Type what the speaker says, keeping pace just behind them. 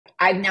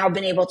I've now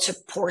been able to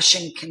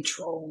portion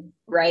control,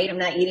 right? I'm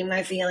not eating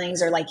my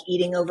feelings or like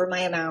eating over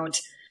my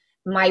amount.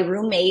 My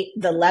roommate,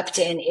 the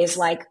leptin, is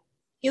like,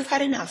 you've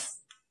had enough.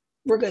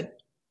 We're good.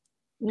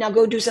 Now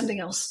go do something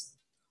else.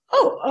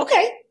 Oh,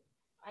 okay.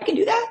 I can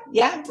do that.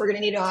 Yeah, we're going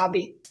to need a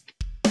hobby.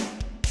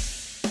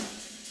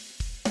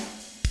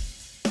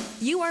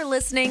 You are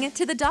listening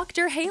to The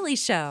Dr. Haley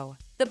Show,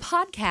 the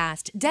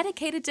podcast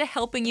dedicated to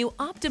helping you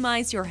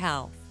optimize your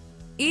health.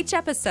 Each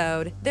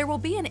episode, there will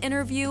be an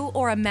interview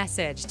or a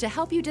message to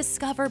help you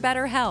discover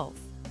better health.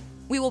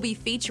 We will be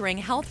featuring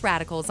health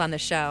radicals on the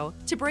show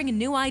to bring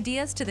new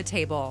ideas to the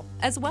table,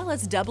 as well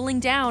as doubling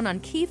down on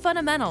key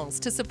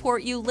fundamentals to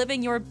support you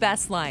living your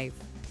best life.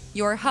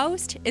 Your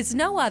host is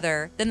no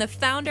other than the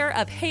founder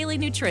of Haley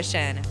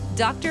Nutrition,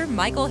 Dr.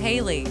 Michael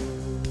Haley.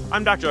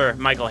 I'm Dr.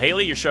 Michael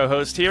Haley, your show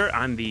host here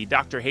on the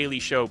Dr. Haley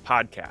Show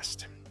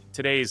podcast.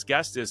 Today's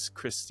guest is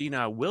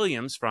Christina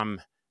Williams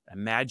from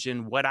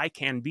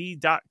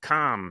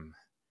imaginewhaticanbe.com.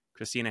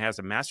 Christina has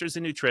a master's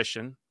in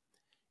nutrition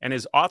and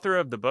is author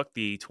of the book,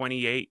 The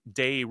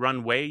 28-Day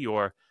Runway,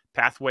 Your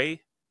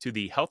Pathway to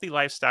the Healthy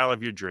Lifestyle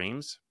of Your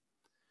Dreams.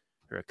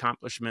 Her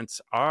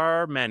accomplishments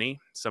are many,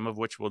 some of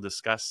which we'll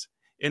discuss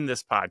in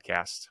this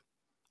podcast.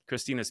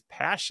 Christina's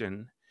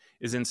passion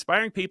is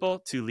inspiring people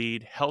to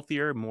lead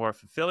healthier, more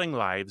fulfilling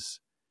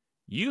lives.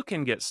 You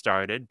can get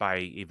started by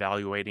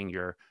evaluating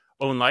your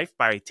own life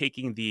by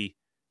taking the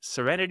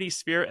Serenity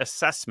Sphere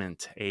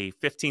Assessment, a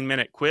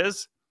 15-minute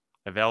quiz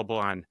available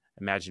on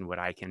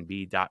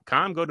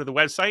imaginewhaticanbe.com. Go to the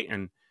website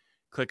and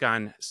click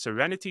on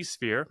Serenity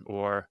Sphere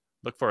or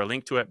look for a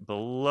link to it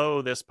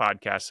below this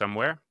podcast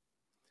somewhere.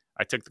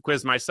 I took the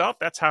quiz myself.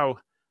 That's how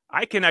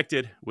I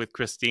connected with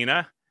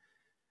Christina.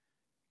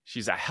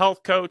 She's a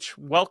health coach.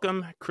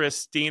 Welcome,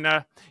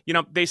 Christina. You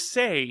know, they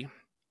say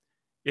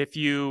if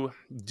you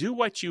do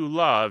what you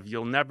love,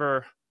 you'll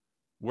never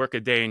work a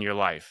day in your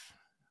life.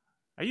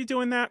 Are you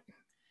doing that?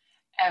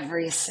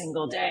 Every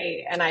single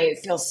day. And I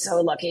feel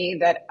so lucky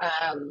that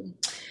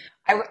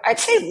I'd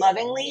say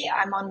lovingly,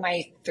 I'm on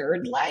my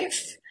third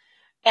life.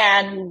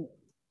 And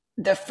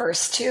the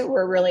first two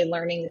were really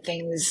learning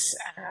things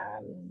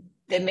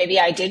that maybe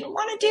I didn't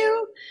want to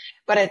do.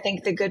 But I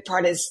think the good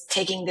part is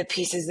taking the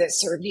pieces that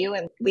serve you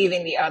and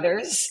leaving the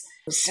others.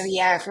 So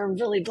yeah, I feel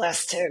really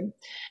blessed to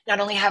not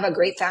only have a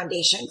great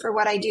foundation for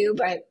what I do,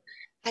 but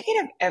I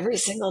get up every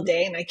single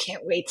day and I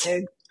can't wait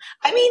to,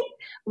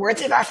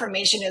 words of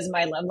affirmation is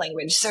my love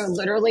language. So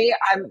literally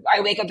I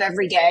wake up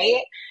every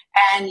day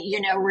and,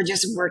 we're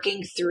just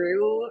working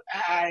through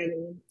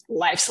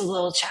life's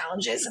little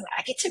challenges. And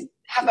I get to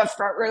have a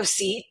front row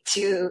seat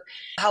to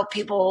help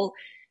people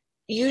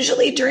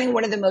usually during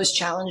one of the most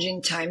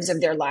challenging times of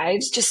their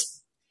lives,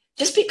 just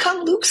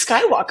become Luke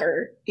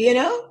Skywalker,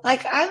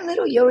 like I'm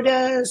little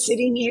Yoda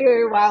sitting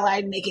here while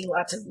I'm making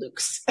lots of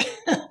Lukes.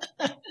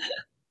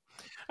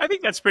 I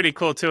think that's pretty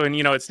cool too. And,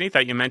 it's neat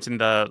that you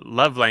mentioned the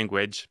love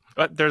language,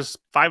 but there's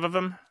 5 of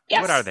them.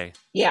 Yes. What are they?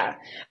 Yeah.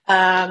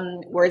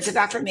 Words of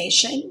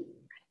affirmation,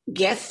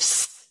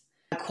 gifts,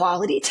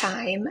 quality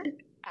time,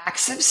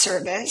 acts of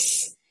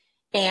service,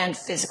 and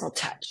physical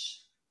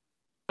touch.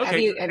 Okay. Have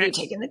you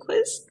taken the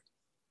quiz?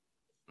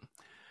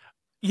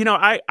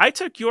 I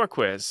took your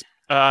quiz.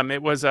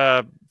 It was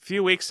a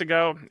few weeks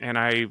ago, and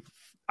I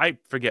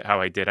forget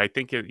how I did. I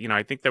think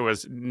I think there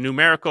was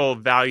numerical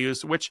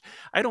values, which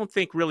I don't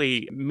think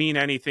really mean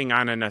anything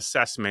on an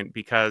assessment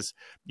because,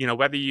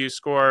 whether you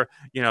score,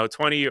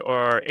 20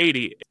 or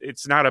 80,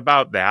 it's not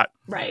about that.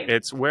 Right.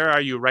 It's where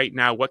are you right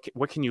now?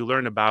 What can you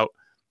learn about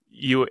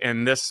you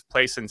in this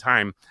place and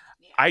time?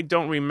 I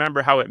don't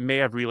remember how it may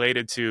have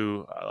related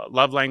to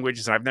love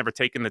languages. I've never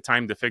taken the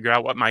time to figure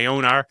out what my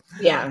own are.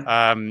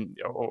 Yeah.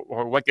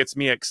 Or what gets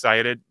me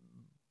excited.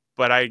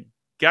 But I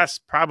guess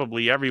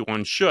probably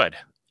everyone should.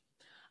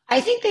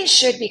 I think they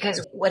should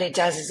because what it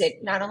does is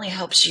it not only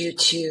helps you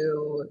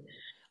to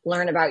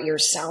learn about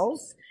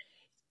yourself,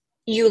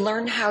 you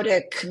learn how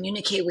to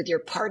communicate with your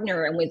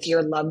partner and with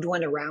your loved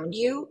one around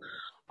you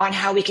on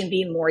how we can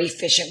be more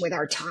efficient with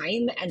our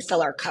time and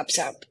fill our cups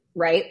up,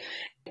 right?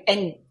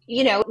 And,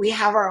 we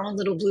have our own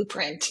little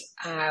blueprint.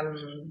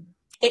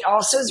 It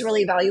also is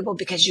really valuable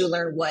because you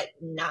learn what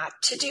not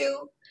to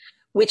do,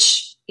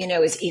 which,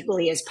 is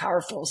equally as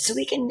powerful. So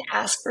we can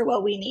ask for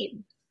what we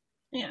need.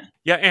 Yeah.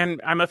 Yeah. And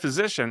I'm a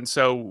physician,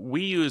 so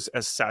we use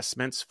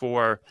assessments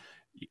for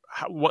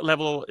what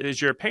level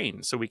is your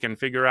pain? So we can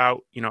figure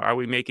out, are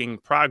we making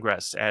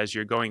progress as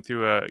you're going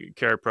through a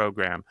care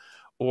program?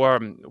 Or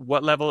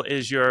what level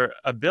is your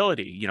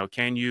ability?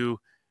 Can you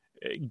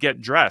get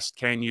dressed?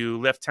 Can you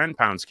lift 10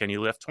 pounds? Can you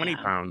lift 20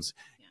 pounds?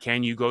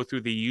 Can you go through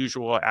the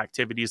usual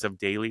activities of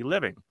daily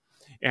living?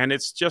 And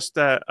it's just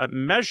a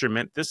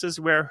measurement. This is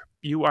where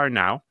you are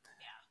now.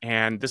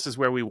 And this is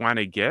where we want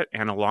to get.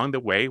 And along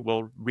the way,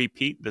 we'll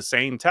repeat the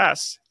same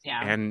tests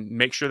and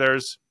make sure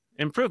there's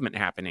improvement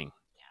happening.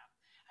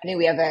 I mean,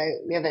 we have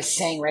a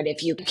saying, right?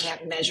 If you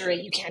can't measure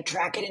it, you can't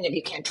track it. And if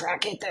you can't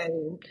track it,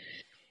 then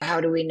how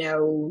do we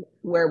know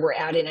where we're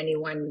at in any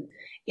one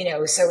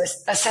So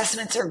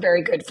assessments are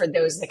very good for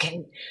those that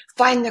can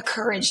find the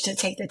courage to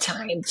take the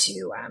time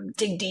to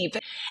dig deep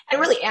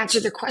and really answer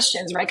the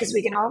questions, right? Because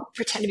we can all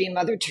pretend to be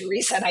Mother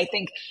Teresa. And I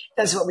think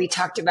that's what we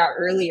talked about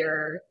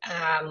earlier,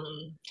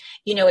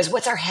 is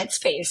what's our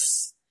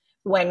headspace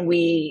when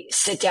we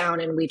sit down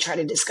and we try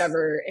to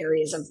discover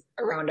areas of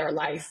around our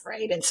life,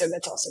 right? And so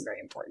that's also very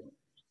important.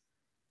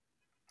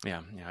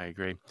 Yeah, I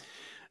agree.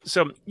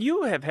 So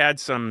you have had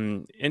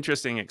some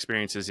interesting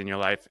experiences in your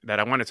life that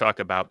I want to talk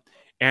about.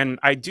 And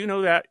I do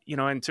know that,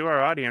 and to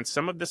our audience,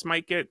 some of this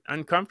might get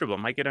uncomfortable.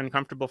 It might get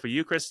uncomfortable for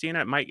you, Christina.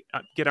 It might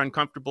get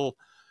uncomfortable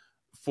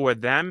for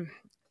them.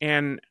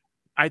 And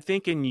I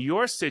think in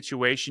your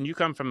situation, you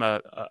come from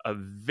a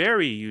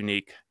very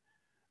unique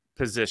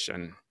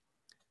position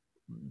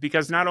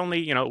because not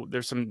only,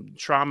 there's some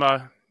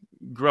trauma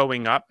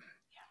growing up,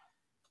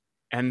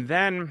 and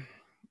then,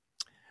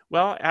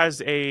 well,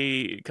 as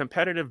a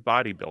competitive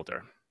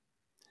bodybuilder,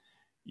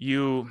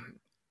 you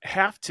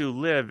have to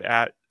live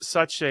at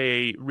such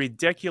a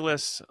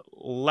ridiculous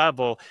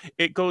level.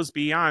 It goes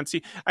beyond.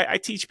 See, I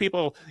teach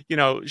people,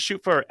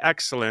 shoot for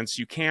excellence.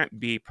 You can't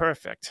be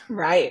perfect.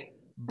 Right.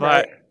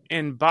 But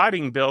in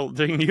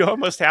bodybuilding, you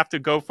almost have to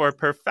go for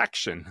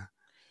perfection.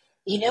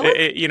 You know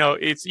what?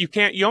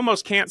 You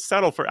almost can't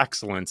settle for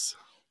excellence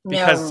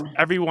because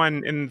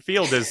everyone in the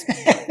field is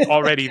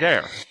already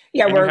there.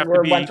 Yeah, we're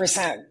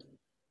 1%.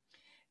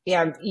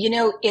 Yeah,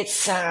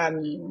 it's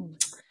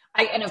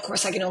and of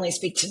course I can only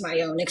speak to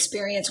my own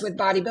experience with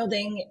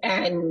bodybuilding,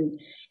 and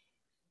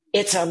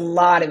it's a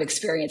lot of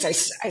experience.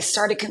 I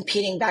started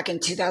competing back in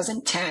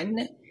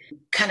 2010,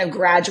 kind of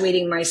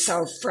graduating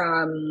myself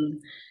from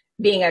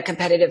being a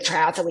competitive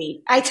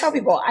triathlete. I tell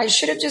people I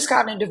should have just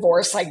gotten a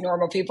divorce like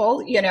normal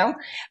people,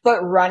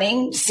 but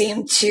running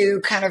seemed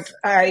to kind of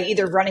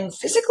either running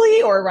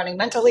physically or running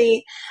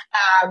mentally,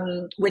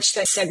 which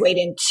then segued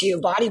into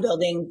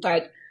bodybuilding.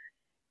 But,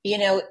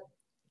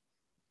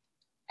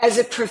 as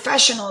a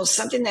professional,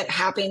 something that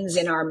happens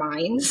in our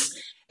minds,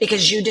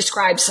 because you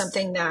described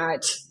something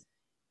that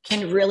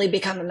can really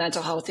become a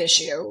mental health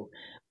issue.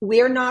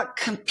 We're not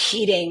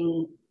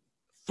competing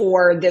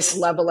for this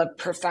level of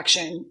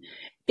perfection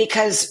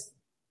because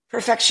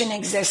perfection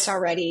exists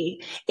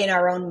already in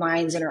our own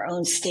minds, in our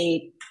own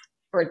state,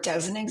 or it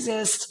doesn't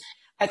exist.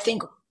 I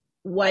think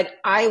what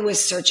I was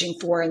searching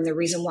for, and the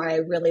reason why I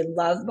really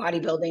love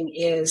bodybuilding,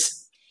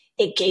 is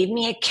it gave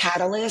me a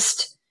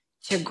catalyst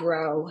to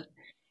grow.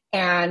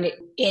 And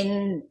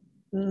in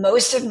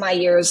most of my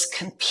years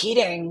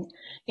competing,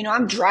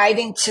 I'm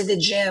driving to the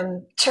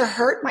gym to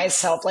hurt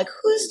myself. Like,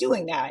 who's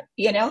doing that?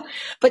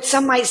 But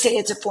some might say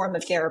it's a form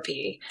of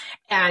therapy.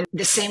 And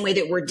the same way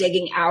that we're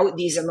digging out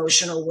these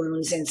emotional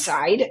wounds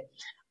inside,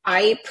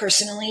 I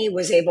personally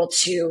was able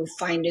to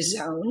find a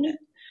zone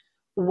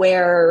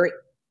where,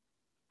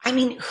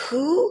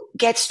 who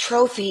gets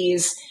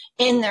trophies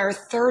in their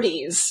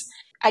 30s?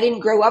 I didn't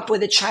grow up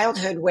with a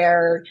childhood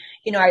where,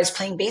 I was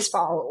playing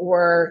baseball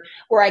or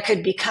I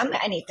could become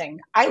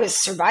anything. I was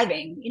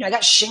surviving. I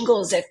got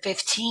shingles at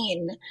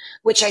 15,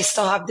 which I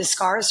still have the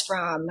scars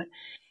from.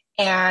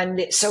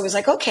 And so it was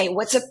like, okay,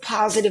 what's a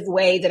positive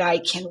way that I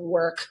can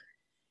work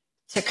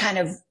to kind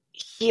of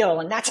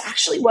heal? And that's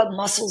actually what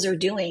muscles are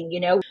doing.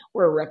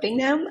 We're ripping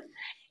them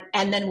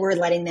and then we're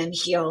letting them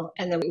heal,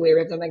 and then we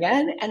rip them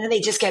again, and then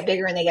they just get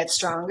bigger and they get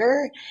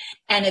stronger.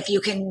 And if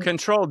you can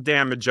control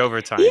damage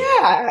over time.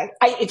 Yeah,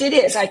 it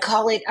is. I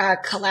call it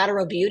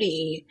collateral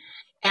beauty.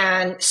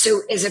 And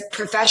so as a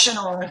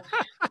professional,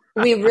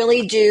 we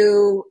really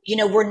do,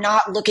 we're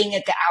not looking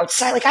at the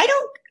outside. Like, I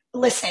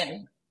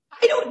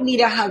don't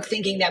need a hug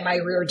thinking that my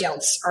rear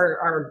delts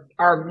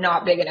are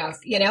not big enough,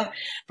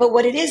 but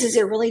what it is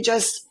it really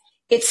just,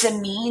 it's a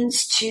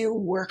means to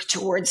work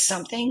towards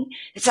something.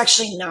 It's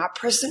actually not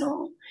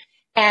personal.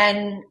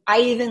 And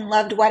I even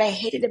loved what I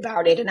hated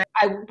about it. And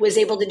I was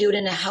able to do it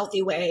in a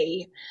healthy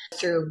way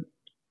through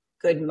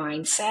good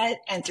mindset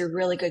and through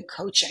really good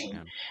coaching.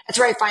 Yeah. That's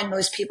where I find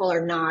most people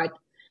are not,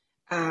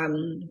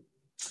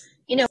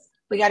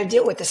 we got to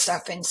deal with the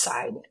stuff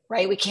inside,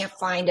 right? We can't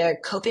find a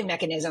coping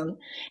mechanism. And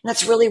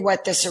that's really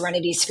what the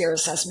Serenity Sphere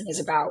assessment is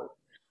about.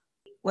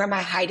 Where am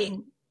I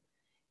hiding?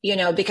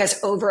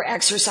 Because over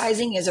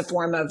exercising is a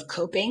form of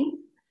coping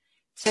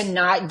to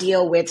not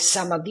deal with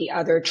some of the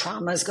other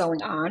traumas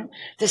going on,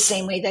 the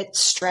same way that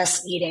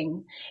stress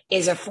eating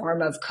is a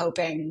form of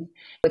coping.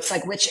 It's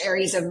like, which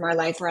areas of my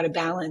life are out of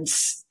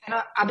balance? And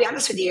I'll be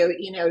honest with you,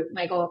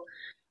 Michael,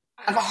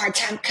 I have a hard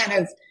time kind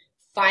of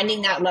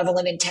finding that level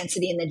of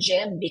intensity in the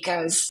gym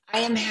because I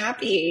am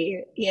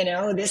happy,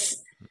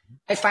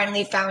 I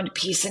finally found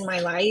peace in my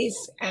life,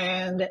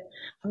 and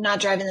I'm not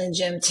driving to the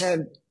gym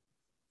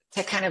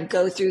to kind of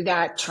go through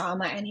that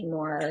trauma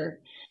anymore.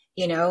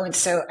 And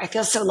so I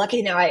feel so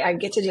lucky now. I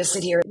get to just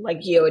sit here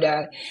like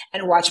Yoda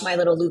and watch my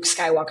little Luke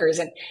Skywalkers,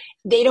 and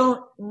they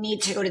don't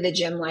need to go to the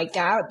gym like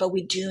that, but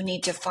we do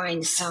need to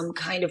find some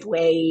kind of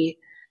way.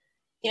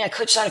 I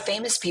coach a lot of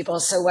famous people.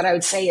 So what I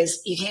would say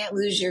is you can't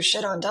lose your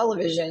shit on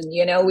television.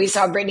 We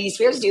saw Britney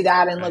Spears do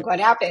that, and look what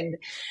happened.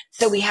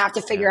 So we have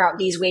to figure out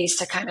these ways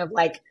to kind of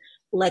like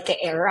let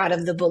the air out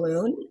of the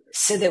balloon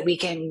so that we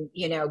can,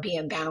 be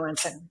in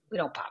balance and we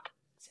don't pop.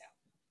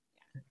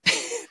 So.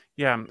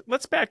 Yeah.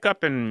 Let's back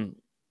up and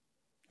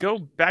go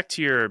back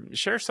to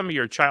share some of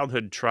your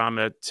childhood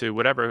trauma to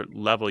whatever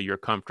level you're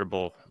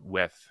comfortable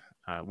with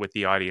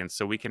the audience,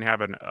 so we can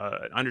have an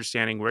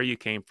understanding where you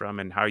came from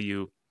and how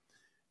you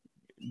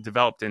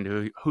developed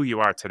into who you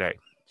are today.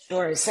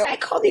 Sure. So I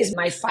call these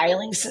my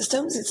filing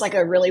systems. It's like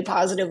a really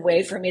positive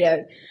way for me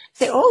to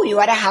say, oh, you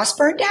had a house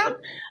burned down?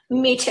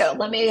 Me too.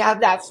 Let me have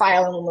that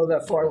file and we'll move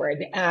it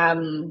forward.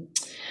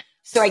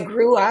 So I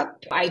grew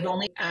up, I've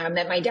only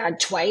met my dad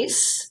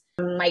twice.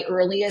 My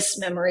earliest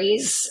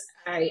memories,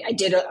 I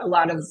did a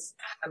lot of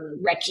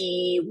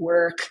Reiki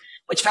work,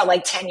 which felt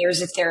like 10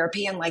 years of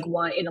therapy in like a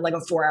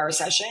 4-hour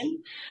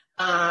session.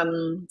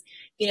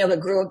 But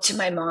grew up to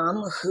my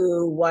mom,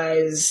 who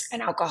was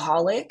an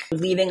alcoholic,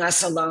 leaving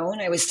us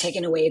alone. I was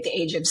taken away at the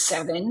age of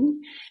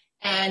 7.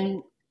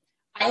 And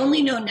I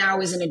only know now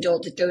as an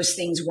adult that those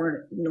things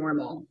weren't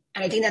normal.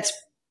 And I think that's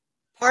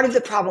part of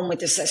the problem with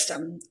the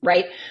system,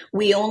 right?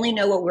 We only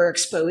know what we're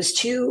exposed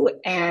to.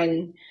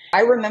 And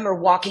I remember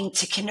walking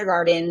to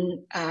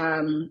kindergarten.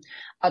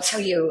 I'll tell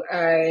you,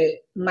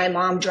 my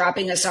mom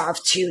dropping us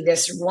off to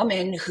this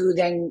woman who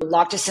then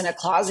locked us in a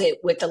closet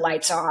with the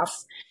lights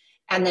off,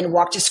 and then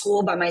walked to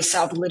school by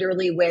myself,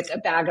 literally with a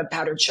bag of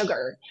powdered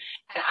sugar.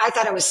 And I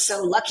thought I was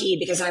so lucky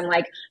because I'm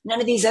like, none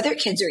of these other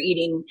kids are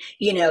eating,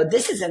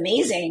 this is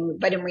amazing.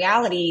 But in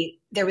reality,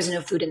 there was no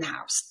food in the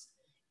house.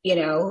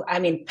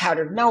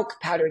 Powdered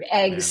milk, powdered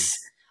eggs.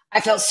 Yeah.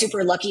 I felt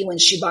super lucky when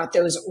she bought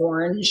those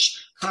orange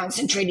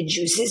concentrated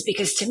juices,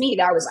 because to me,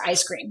 that was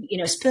ice cream,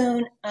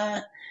 spoon.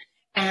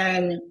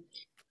 And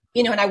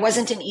I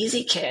wasn't an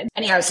easy kid.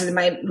 Anyhow, so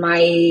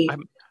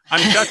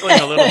I'm chuckling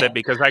a little bit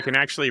because I can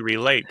actually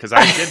relate, because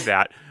I did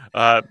that,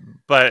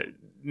 but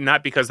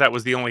not because that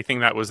was the only thing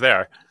that was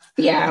there.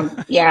 Yeah.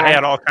 I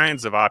had all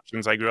kinds of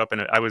options. I grew up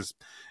I was,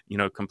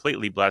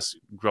 completely blessed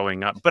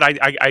growing up. But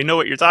I know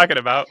what you're talking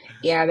about.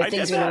 Yeah, the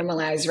things we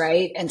normalize,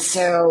 right? And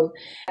so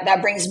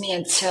that brings me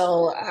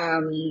until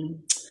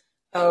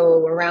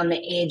around the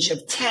age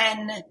of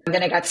 10.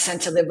 Then I got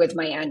sent to live with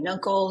my aunt and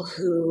uncle,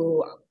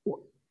 who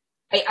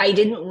I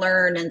didn't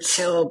learn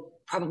until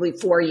probably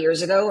 4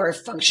 years ago are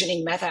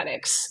functioning meth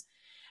addicts.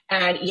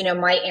 And,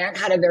 my aunt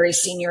had a very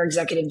senior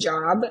executive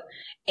job.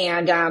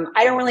 And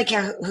I don't really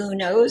care who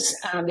knows.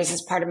 This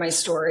is part of my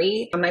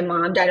story. My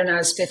mom died when I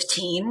was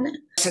 15.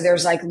 So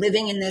there's like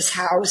living in this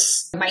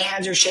house. My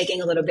hands are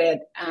shaking a little bit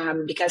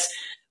because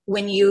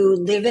when you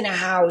live in a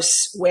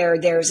house where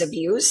there's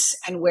abuse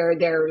and where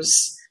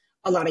there's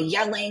a lot of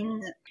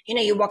yelling,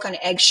 you walk on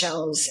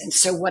eggshells. And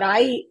so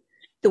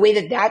the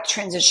way that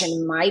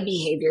transitioned my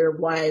behavior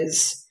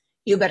was,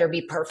 you better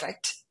be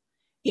perfect.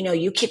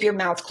 You keep your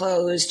mouth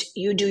closed,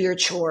 you do your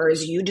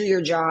chores, you do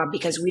your job,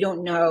 because we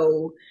don't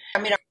know.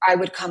 I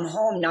would come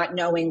home not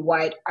knowing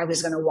what I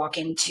was going to walk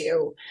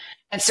into.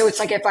 And so it's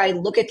like, if I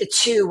look at the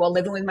two, while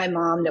living with my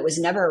mom that was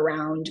never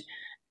around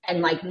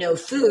and like no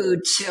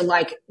food, to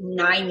like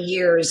 9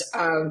 years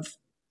of,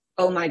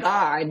 oh my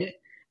God.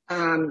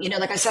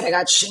 Like I said, I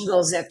got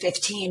shingles at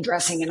 15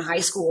 dressing in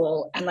high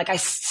school, and like I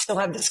still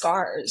have the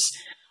scars.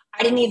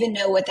 I didn't even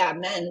know what that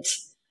meant.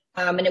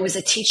 And it was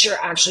a teacher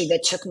actually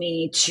that took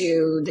me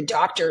to the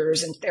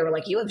doctors, and they were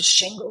like, you have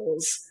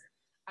shingles.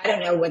 I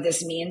don't know what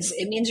this means.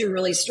 It means you're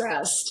really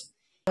stressed.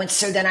 And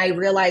so then I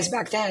realized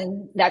back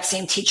then, that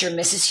same teacher,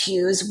 Mrs.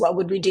 Hughes, what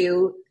would we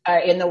do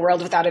in the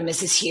world without a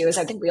Mrs. Hughes?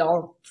 I think we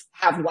all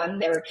have one.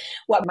 They're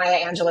what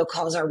Maya Angelou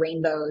calls our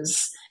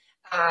rainbows.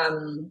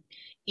 And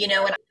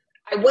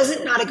I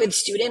wasn't not a good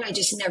student. I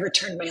just never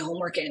turned my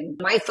homework in.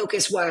 My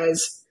focus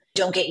was,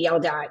 don't get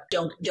yelled at.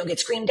 Don't get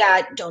screamed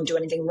at. Don't do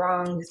anything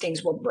wrong.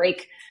 Things will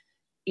break.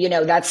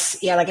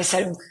 That's, like I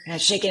said, I'm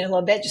shaking a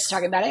little bit just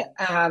talking about it.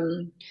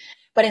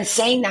 But in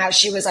saying that,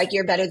 she was like,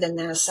 you're better than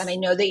this. And I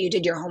know that you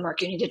did your homework.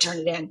 You need to turn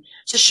it in.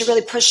 So she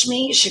really pushed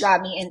me. She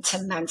got me into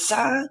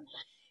Mensa,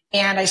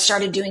 and I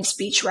started doing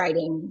speech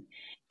writing.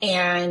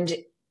 And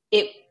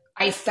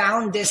I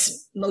found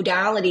this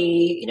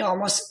modality,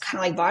 almost kind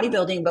of like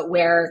bodybuilding, but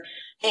where,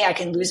 hey, I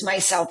can lose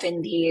myself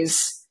in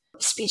these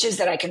speeches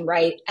that I can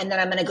write, and then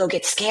I'm going to go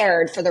get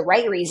scared for the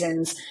right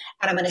reasons,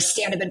 and I'm going to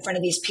stand up in front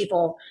of these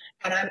people,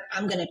 and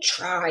I'm going to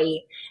try.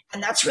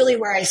 And that's really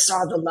where I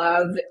saw the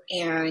love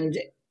and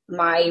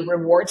my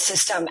reward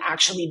system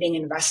actually being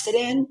invested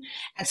in.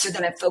 And so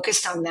then I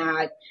focused on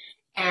that.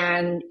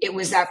 And it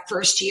was that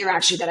first year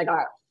actually that I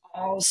got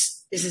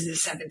this is the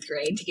 7th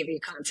grade to give you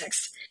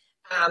context.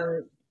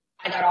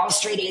 I got all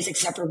straight A's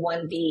except for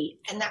 1 B.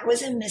 And that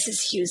was in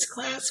Mrs. Hughes'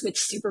 class, which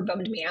super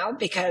bummed me out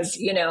because,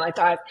 I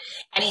thought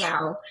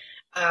anyhow.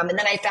 And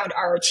then I found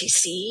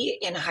ROTC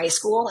in high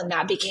school, and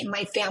that became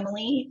my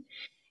family.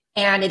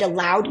 And it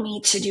allowed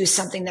me to do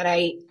something that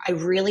I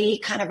really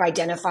kind of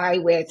identify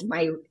with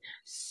my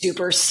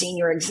super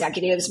senior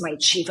executives, my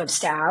chief of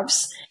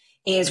staffs,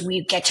 is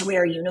we get to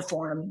wear a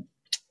uniform.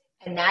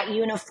 And that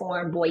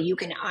uniform, boy, you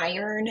can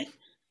iron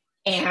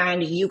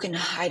and you can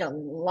hide a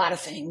lot of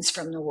things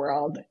from the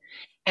world.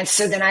 And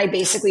so then I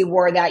basically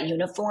wore that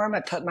uniform.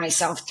 I put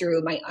myself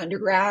through my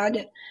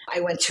undergrad. I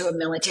went to a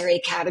military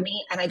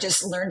academy and I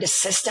just learned a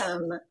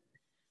system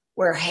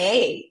where,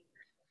 hey,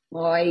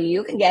 boy,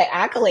 you can get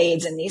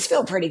accolades and these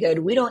feel pretty good.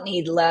 We don't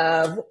need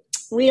love.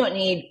 We don't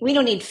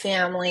need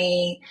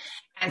family.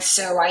 And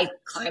so I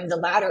climbed the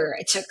ladder.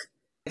 I took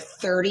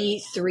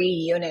 33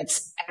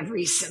 units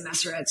every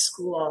semester at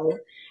school,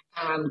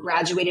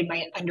 graduated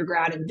my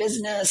undergrad in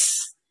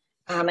business.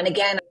 And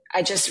again,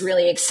 I just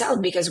really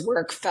excelled because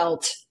work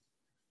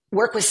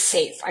was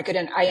safe.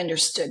 I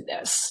understood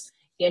this,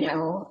 yeah.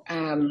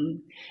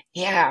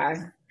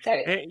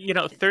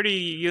 That, 30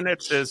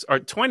 units or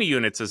 20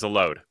 units is a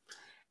load.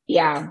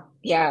 yeah.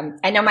 Yeah.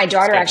 I know my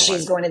daughter actually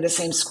is Schedule-wise. going to the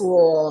same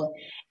school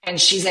and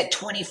she's at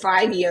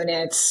 25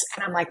 units.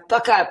 And I'm like,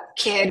 buck up,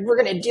 kid,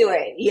 we're going to do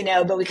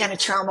it, but we kind of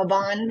trauma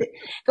bond.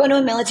 Going to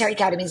a military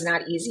academy is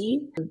not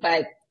easy,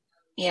 but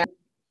yeah,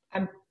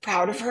 I'm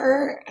proud of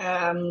her.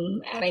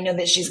 And I know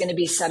that she's going to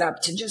be set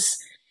up to just,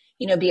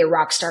 be a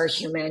rock star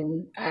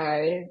human,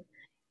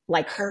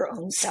 like her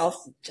own self.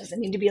 Doesn't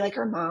need to be like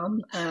her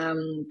mom.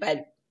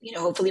 But,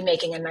 hopefully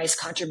making a nice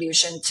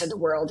contribution to the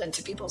world and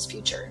to people's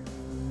future.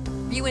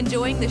 You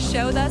enjoying the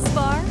show thus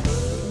far?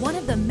 One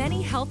of the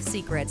many health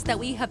secrets that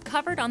we have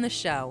covered on the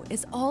show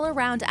is all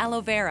around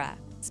aloe vera,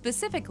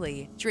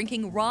 specifically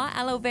drinking raw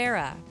aloe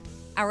vera.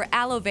 Our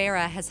aloe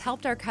vera has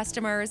helped our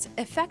customers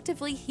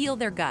effectively heal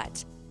their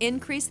gut,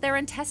 increase their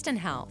intestine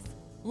health,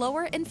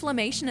 lower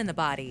inflammation in the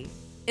body,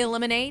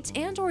 eliminate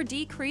and/or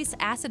decrease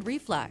acid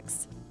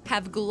reflux,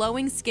 have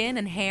glowing skin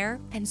and hair,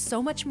 and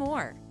so much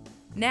more.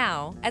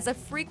 Now, as a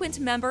frequent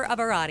member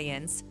of our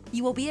audience,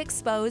 you will be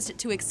exposed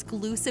to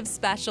exclusive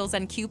specials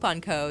and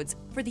coupon codes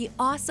for the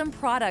awesome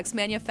products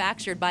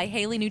manufactured by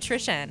Haley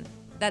Nutrition.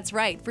 That's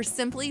right, for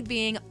simply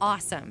being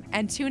awesome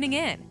and tuning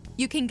in,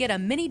 you can get a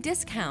mini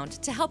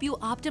discount to help you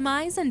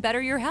optimize and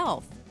better your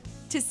health.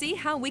 To see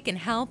how we can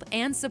help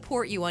and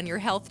support you on your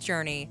health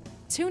journey,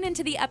 tune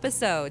into the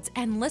episodes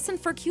and listen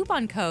for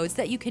coupon codes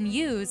that you can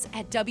use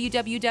at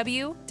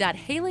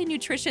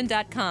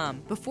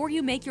www.haleynutrition.com before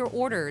you make your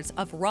orders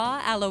of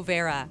raw aloe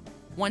vera.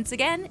 Once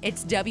again,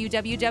 it's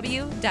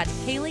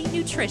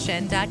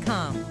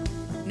www.haleynutrition.com.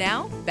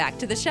 Now, back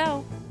to the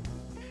show.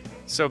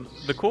 So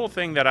the cool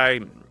thing that I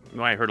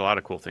heard a lot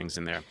of cool things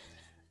in there,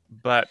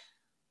 but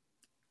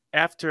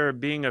after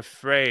being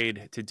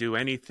afraid to do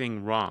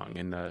anything wrong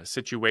in the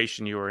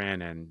situation you were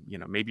in, and,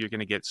 maybe you're going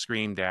to get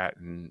screamed at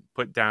and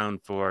put down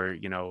for,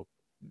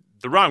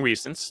 the wrong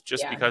reasons,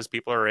 just because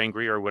people are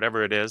angry or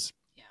whatever it is.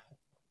 Yeah.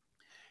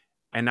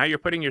 And now you're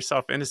putting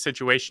yourself in a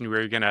situation where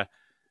you're going to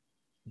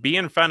be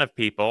in front of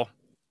people,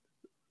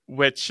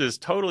 which is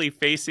totally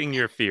facing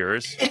your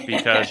fears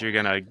because you're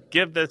going to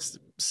give this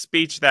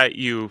speech that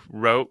you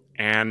wrote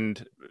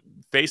and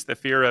face the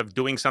fear of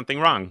doing something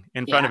wrong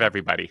in front of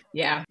everybody.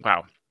 Yeah.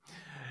 Wow.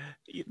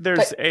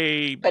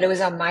 But it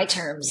was on my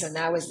terms, and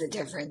that was the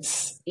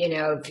difference.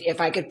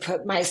 If I could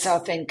put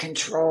myself in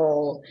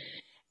control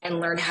and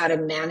learn how to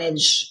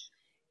manage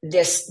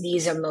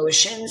these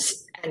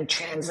emotions and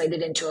translate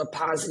it into a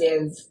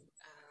positive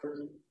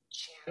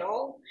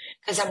channel,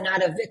 because I'm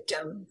not a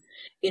victim.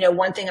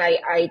 One thing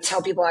I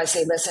tell people, I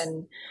say,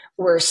 listen,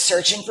 we're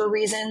searching for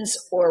reasons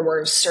or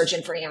we're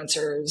searching for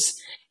answers.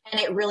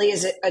 And it really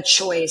is a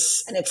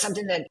choice. And it's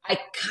something that I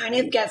kind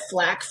of get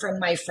flack from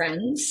my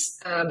friends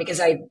because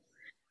I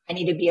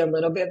need to be a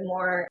little bit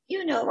more,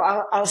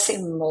 I'll say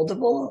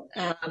moldable.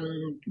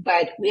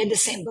 But we had the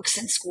same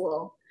books in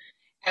school.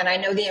 And I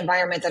know the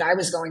environment that I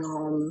was going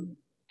home.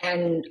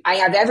 And I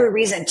have every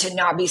reason to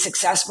not be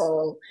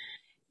successful.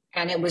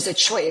 And it was a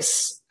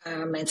choice.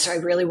 And so I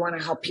really want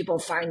to help people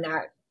find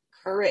that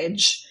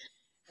courage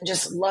and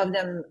just love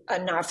them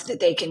enough that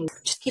they can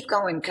just keep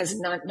going, because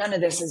none of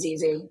this is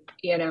easy,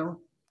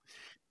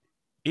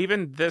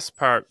 Even this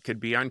part could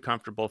be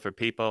uncomfortable for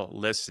people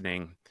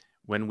listening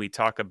when we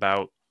talk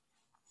about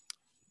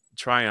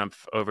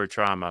triumph over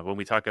trauma, when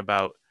we talk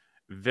about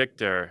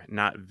victor,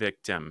 not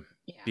victim,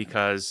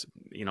 because,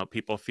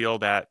 people feel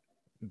that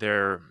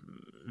they're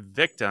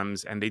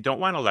victims and they don't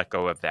want to let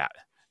go of that.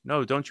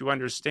 No, don't you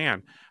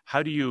understand?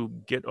 How do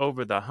you get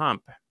over the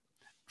hump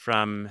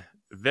from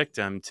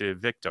victim to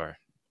victor?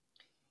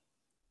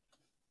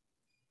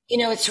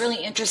 It's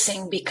really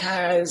interesting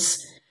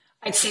because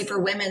I'd say for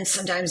women,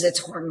 sometimes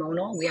it's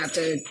hormonal. We have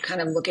to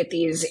kind of look at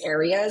these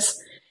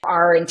areas.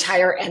 Our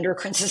entire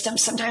endocrine system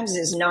sometimes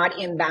is not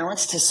in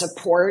balance to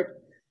support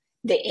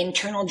the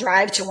internal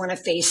drive to want to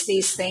face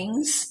these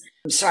things.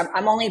 So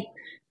I'm only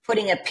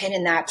putting a pin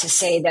in that to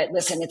say that,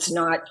 listen, it's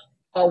not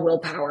all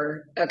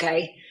willpower.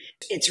 Okay.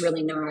 It's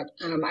really not.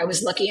 I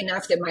was lucky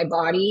enough that my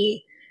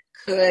body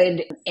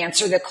could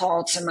answer the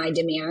call to my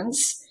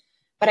demands.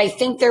 But I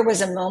think there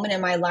was a moment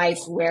in my life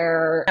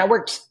where I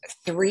worked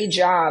 3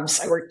 jobs.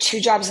 I worked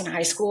 2 jobs in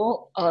high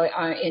school.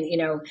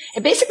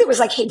 It basically was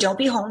like, hey, don't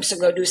be home, so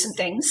go do some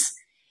things.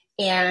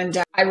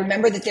 And I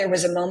remember that there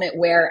was a moment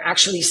where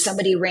actually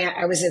somebody ran.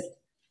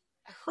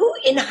 Who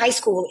in high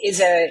school is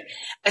a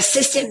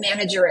assistant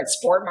manager at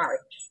Sport Mart?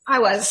 I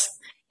was,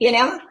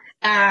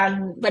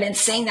 But in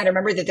saying that, I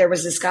remember that there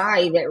was this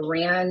guy that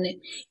ran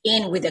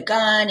in with a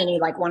gun and he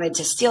like wanted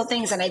to steal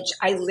things. And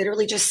I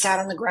literally just sat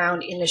on the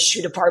ground in the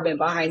shoe department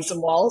behind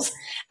some walls.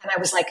 And I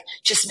was like,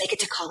 just make it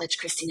to college,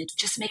 Christina.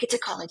 Just make it to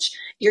college.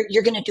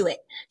 You're going to do it.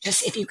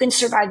 Just if you can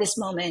survive this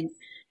moment.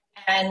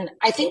 And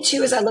I think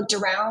too, as I looked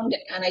around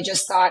and I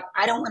just thought,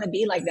 I don't want to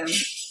be like them.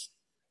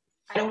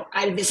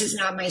 This is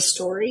not my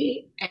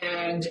story.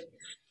 And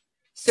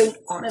so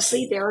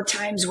honestly, there are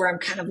times where I'm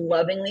kind of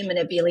lovingly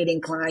manipulating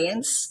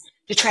clients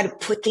to try to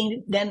put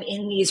them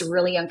in these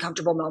really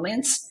uncomfortable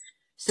moments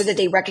so that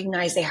they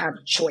recognize they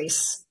have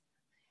choice.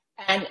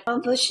 And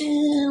I'm pushing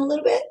a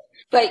little bit,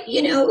 but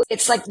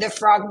it's like the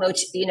frog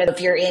motif. If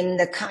you're in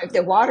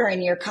the water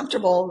and you're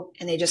comfortable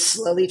and they just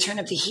slowly turn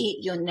up the heat,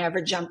 you'll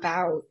never jump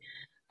out.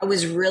 I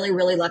was really,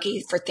 really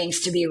lucky for things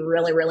to be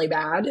really, really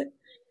bad,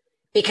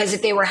 because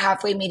if they were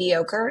halfway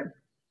mediocre,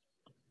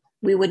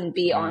 we wouldn't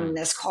be on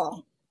this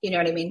call. You know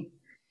what I mean?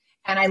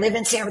 And I live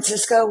in San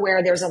Francisco,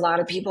 where there's a lot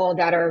of people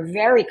that are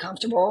very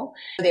comfortable.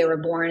 They were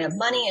born of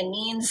money and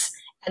means,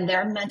 and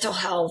their mental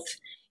health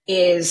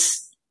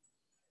is,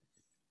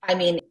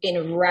 in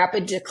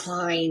rapid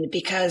decline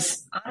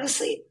because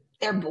honestly,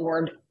 they're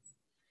bored.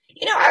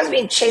 I was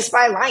being chased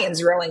by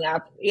lions growing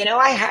up.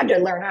 I had to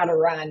learn how to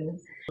run.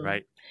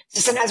 Right. So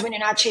sometimes when you're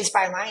not chased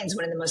by lions,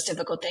 one of the most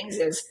difficult things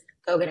is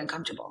go get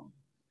uncomfortable.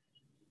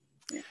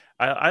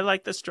 I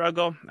like the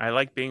struggle. I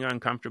like being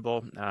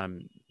uncomfortable.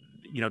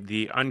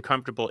 The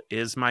uncomfortable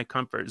is my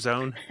comfort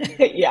zone.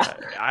 Yeah.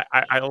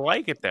 I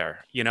like it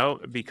there,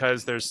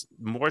 because there's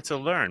more to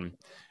learn.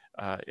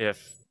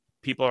 If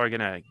people are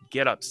going to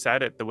get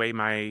upset at the way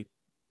my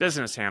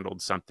business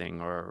handled something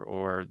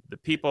or the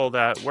people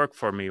that work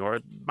for me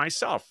or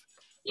myself.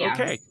 Yeah.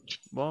 Okay.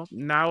 Well,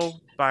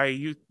 now by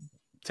you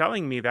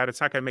telling me that,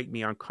 it's not going to make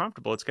me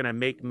uncomfortable. It's going to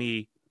make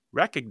me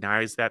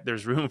recognize that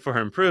there's room for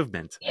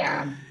improvement.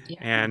 Yeah.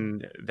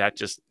 And that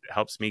just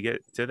helps me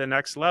get to the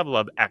next level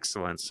of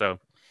excellence. So,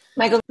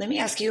 Michael, let me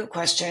ask you a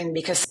question,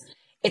 because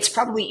it's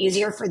probably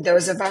easier for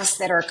those of us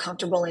that are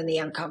comfortable in the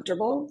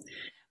uncomfortable.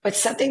 But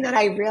something that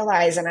I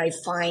realize and I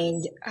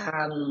find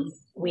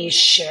we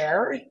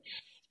share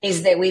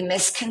is that we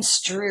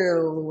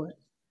misconstrue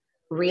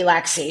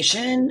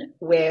relaxation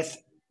with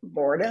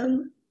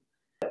boredom,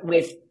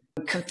 with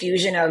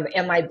confusion of,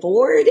 am I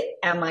bored?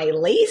 Am I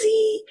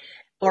lazy?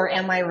 Or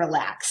am I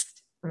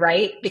relaxed?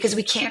 Right? Because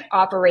we can't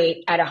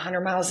operate at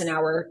 100 miles an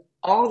hour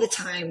all the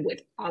time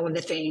with all of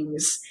the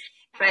things.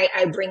 And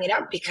I bring it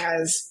up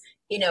because,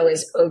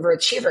 as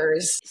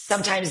overachievers,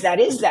 sometimes that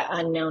is the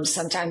unknown.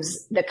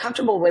 Sometimes the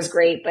comfortable was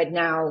great, but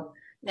now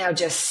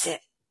just sit.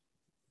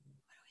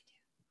 What do I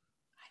do?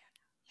 I don't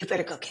know. You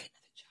better go get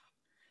another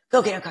job.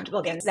 Go get uncomfortable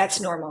again. That's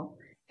normal.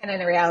 And in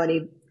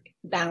reality,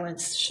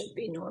 balance should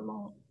be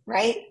normal,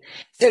 right?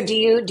 So do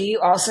you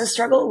also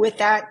struggle with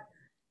that?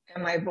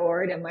 Am I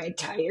bored? Am I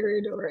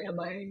tired? Or am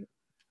I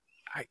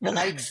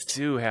relaxed? I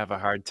do have a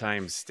hard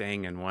time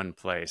staying in one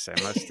place, I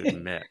must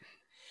admit.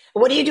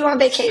 What do you do on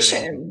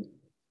vacation?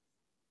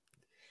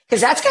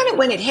 Because that's kind of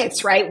when it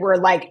hits, right? We're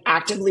like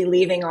actively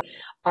leaving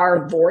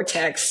our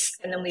vortex,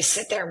 and then we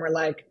sit there and we're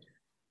like,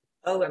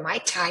 oh, am I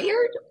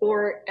tired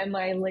or am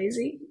I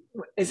lazy?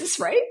 Is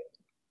this right?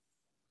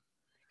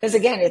 Because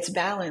again, it's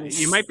balance.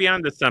 You might be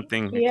onto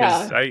something,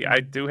 Yeah. because I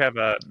do have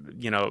a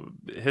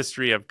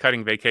history of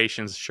cutting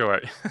vacations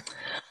short.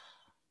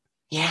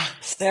 Yeah.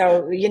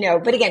 So,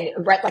 but again,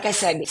 right, like I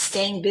said,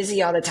 staying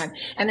busy all the time.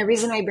 And the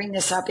reason I bring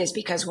this up is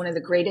because one of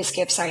the greatest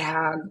gifts I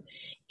have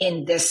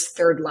in this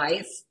third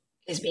life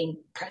is being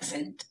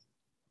present.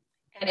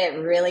 And it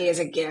really is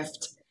a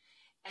gift.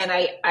 And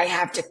I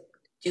have to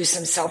do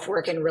some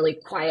self-work and really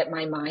quiet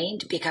my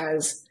mind,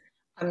 because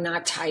I'm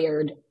not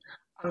tired.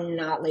 I'm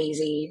not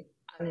lazy.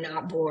 I'm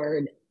not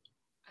bored.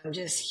 I'm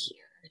just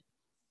here.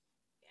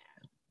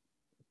 Yeah.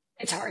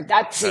 It's hard.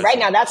 Right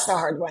now, that's the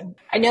hard one.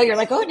 I know you're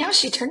like, oh, now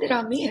she turned it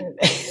on me, and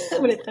I'm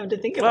going to have to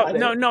think about it.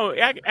 No.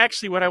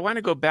 Actually, what I want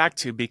to go back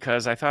to,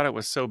 because I thought it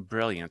was so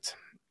brilliant,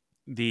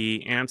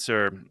 the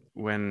answer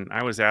when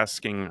I was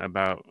asking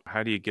about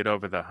how do you get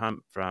over the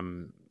hump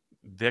from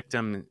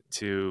victim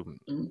to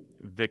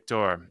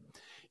victor,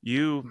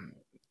 you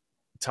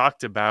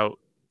talked about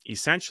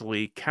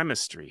essentially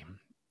chemistry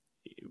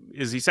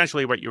is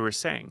essentially what you were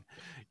saying.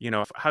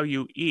 How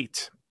you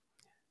eat,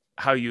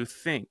 how you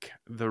think,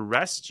 the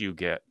rest you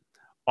get,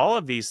 all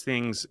of these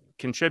things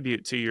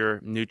contribute to your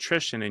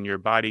nutrition and your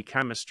body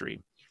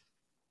chemistry.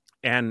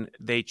 And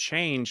they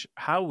change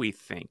how we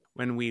think.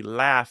 When we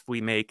laugh,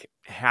 we make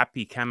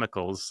happy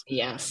chemicals.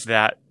 Yes.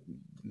 That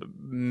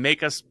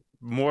make us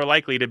more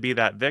likely to be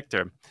that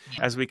victor.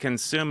 As we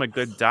consume a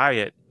good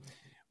diet,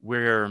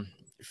 we're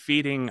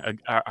feeding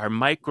our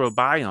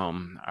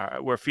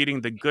microbiome. We're feeding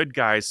the good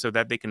guys so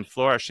that they can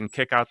flourish and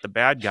kick out the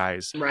bad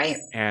guys. Right.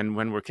 And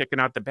when we're kicking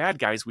out the bad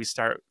guys, we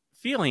start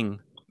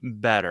feeling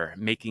better,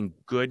 making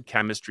good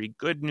chemistry,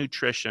 good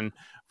nutrition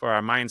for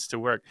our minds to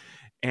work.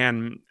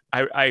 And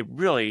I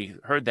really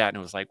heard that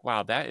and was like,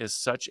 wow, that is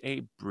such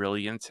a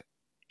brilliant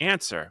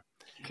answer.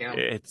 Thank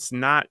you. It's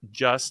not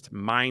just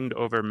mind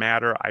over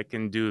matter. I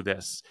can do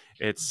this.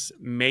 It's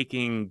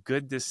making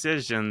good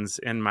decisions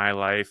in my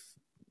life,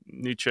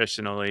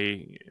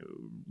 nutritionally,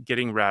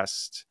 getting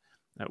rest.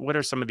 What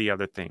are some of the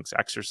other things?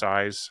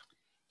 Exercise.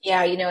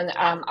 Yeah,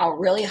 I'll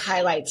really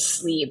highlight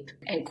sleep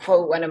and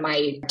quote one of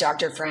my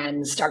doctor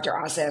friends, Dr.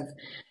 Asif.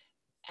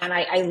 And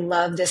I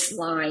love this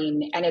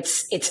line. And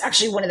it's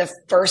actually one of the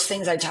first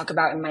things I talk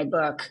about in my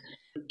book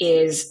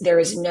is there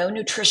is no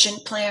nutrition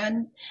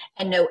plan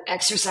and no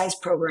exercise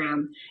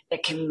program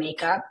that can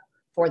make up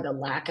for the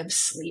lack of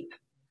sleep.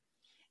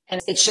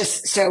 And it's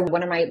just, so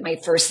one of my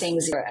first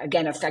things,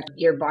 again, affect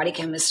your body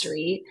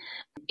chemistry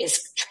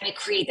is trying to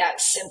create that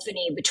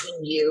symphony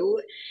between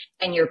you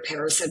and your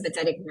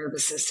parasympathetic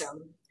nervous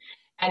system.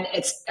 And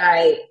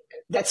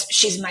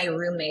she's my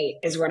roommate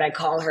is what I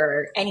call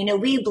her. And,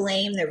 we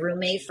blame the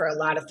roommate for a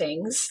lot of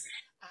things.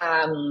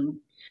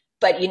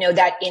 But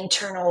that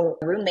internal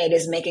roommate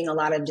is making a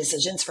lot of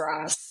decisions for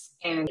us.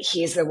 And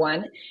he's the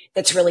one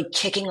that's really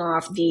kicking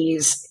off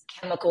these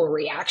chemical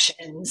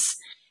reactions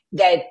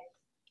that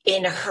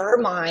in her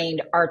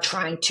mind are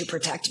trying to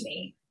protect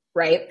me.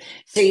 Right.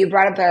 So you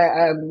brought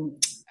up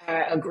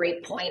a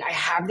great point. I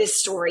have this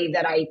story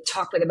that I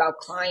talk with about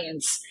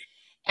clients,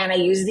 and I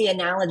use the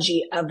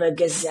analogy of a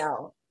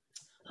gazelle.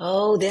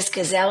 Oh, this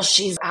gazelle,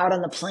 she's out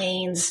on the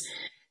plains.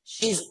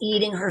 She's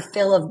eating her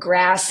fill of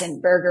grass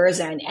and burgers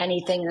and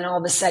anything. And all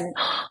of a sudden,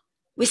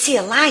 we see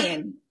a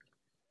lion.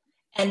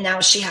 And now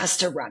she has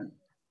to run.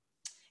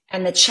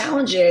 And the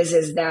challenge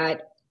is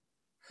that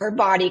her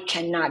body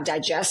cannot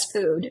digest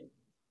food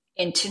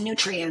into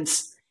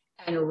nutrients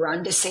and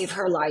run to save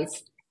her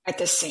life at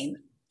the same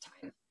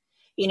time.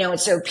 And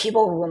so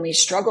people, when we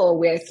struggle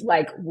with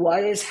like,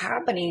 what is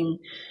happening,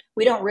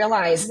 we don't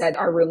realize that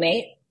our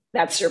roommate,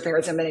 that's your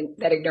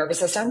parasympathetic nervous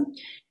system,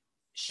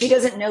 she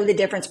doesn't know the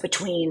difference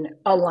between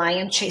a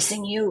lion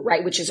chasing you,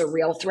 right, which is a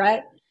real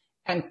threat,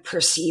 and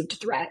perceived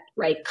threat,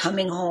 right,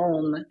 coming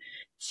home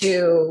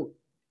to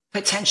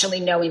potentially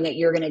knowing that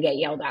you're going to get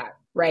yelled at,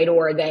 right,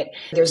 or that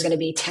there's going to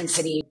be tense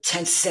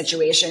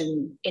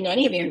situation in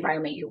any of your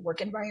environment, your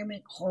work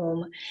environment,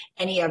 home,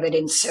 any of it.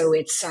 And so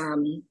it's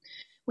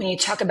when you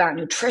talk about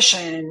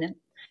nutrition,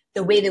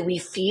 the way that we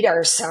feed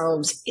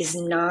ourselves is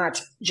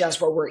not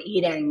just what we're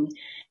eating.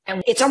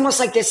 And it's almost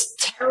like this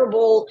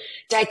terrible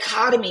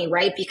dichotomy,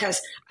 right?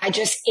 Because I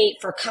just ate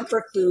for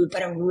comfort food,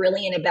 but I'm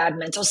really in a bad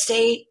mental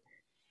state.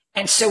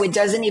 And so it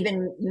doesn't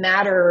even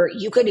matter.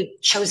 You could have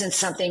chosen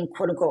something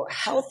quote unquote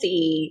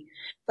healthy,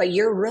 but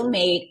your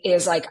roommate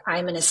is like,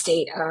 I'm in a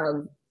state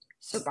of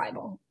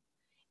survival.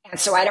 And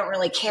so I don't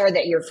really care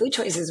that your food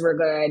choices were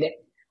good.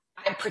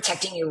 I'm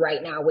protecting you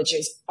right now, which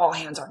is all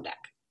hands on deck.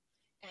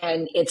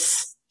 And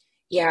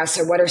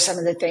so what are some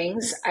of the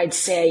things? I'd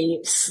say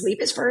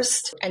sleep is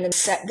first. And then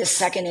the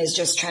second is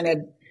just trying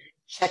to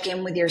check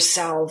in with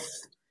yourself,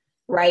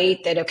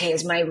 right? That, okay,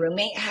 is my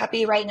roommate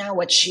happy right now?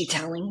 What's she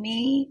telling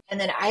me? And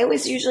then I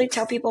always usually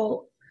tell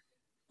people,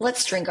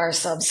 let's drink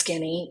ourselves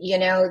skinny.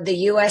 The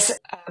US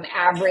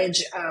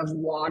average of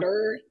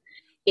water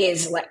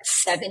is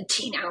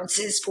 17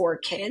 ounces for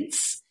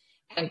kids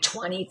and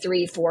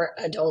 23 for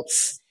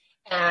adults.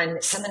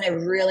 And something I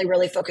really,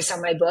 really focus on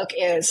in my book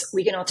is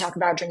we can all talk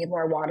about drinking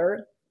more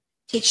water.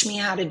 Teach me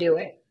how to do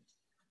it.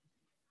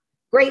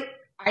 Great.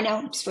 I know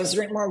I'm supposed to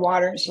drink more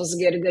water. I'm supposed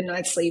to get a good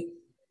night's sleep.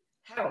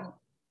 How?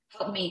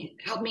 Help me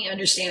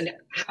understand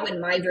how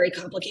in my very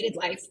complicated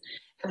life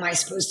am I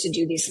supposed to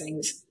do these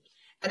things?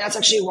 And that's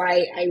actually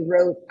why I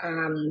wrote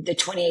the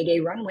 28-day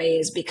runway,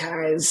 is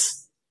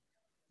because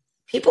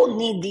people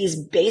need these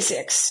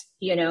basics,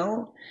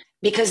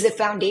 because the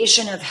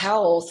foundation of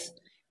health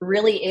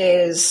really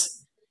is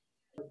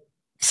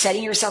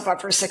setting yourself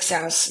up for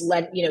success,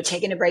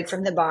 taking a break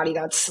from the body,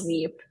 that's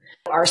sleep.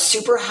 Our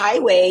super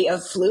highway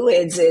of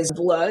fluids is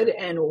blood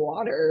and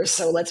water.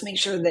 So let's make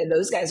sure that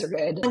those guys are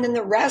good. And then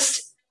the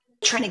rest,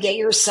 trying to get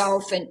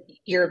yourself and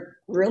your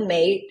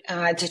roommate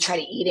to try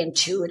to eat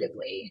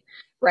intuitively,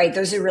 right?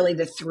 Those are really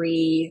the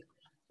three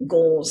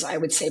goals, I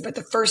would say. But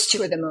the first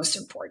two are the most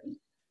important.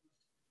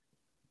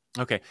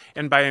 Okay.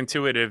 And by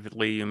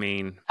intuitively, you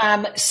mean?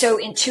 So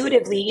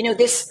intuitively,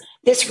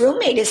 this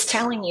roommate is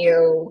telling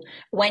you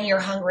when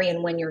you're hungry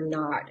and when you're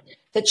not.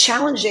 The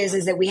challenge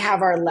is that we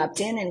have our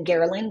leptin and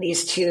ghrelin,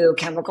 these two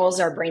chemicals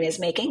our brain is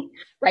making,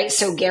 right?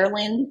 So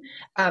ghrelin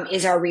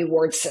is our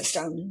reward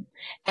system.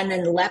 And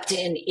then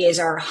leptin is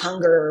our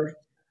hunger,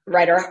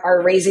 right?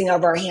 Our raising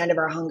of our hand of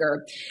our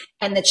hunger.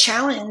 And the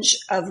challenge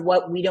of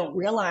what we don't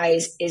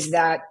realize is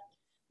that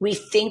we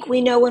think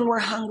we know when we're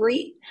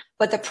hungry,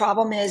 but the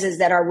problem is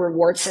that our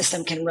reward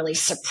system can really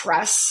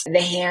suppress the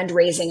hand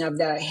raising of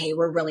the, hey,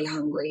 we're really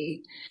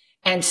hungry.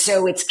 And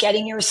so it's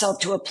getting yourself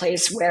to a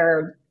place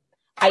where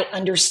I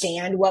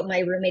understand what my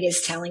roommate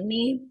is telling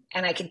me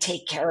and I can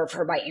take care of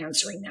her by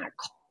answering that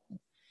call.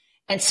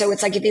 And so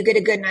it's like, if you get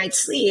a good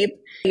night's sleep,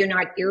 you're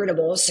not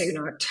irritable, so you're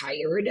not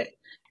tired.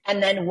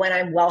 And then when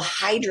I'm well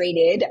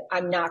hydrated,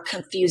 I'm not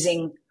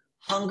confusing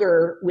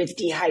hunger with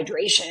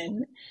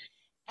dehydration.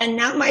 And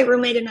now my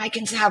roommate and I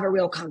can have a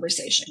real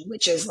conversation,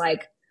 which is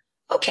like,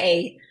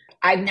 okay,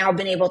 I've now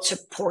been able to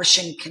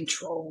portion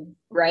control,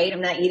 right?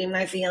 I'm not eating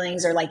my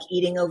feelings or like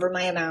eating over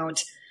my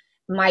amount.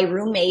 My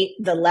roommate,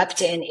 the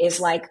leptin, is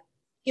like,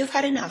 you've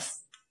had enough.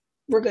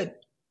 We're good.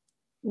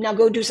 Now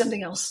go do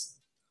something else.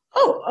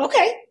 Oh,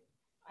 okay.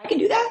 I can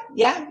do that.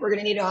 Yeah, we're going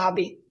to need a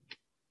hobby.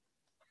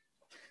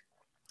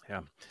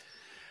 Yeah.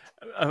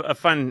 A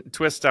fun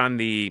twist on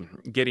the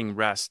getting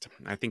rest.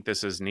 I think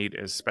this is neat,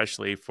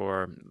 especially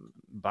for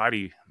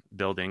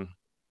bodybuilding.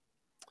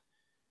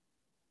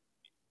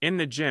 In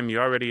the gym, you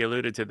already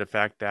alluded to the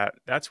fact that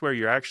that's where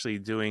you're actually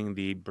doing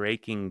the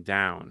breaking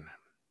down.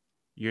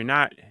 You're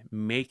not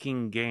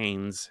making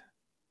gains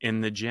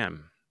in the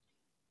gym.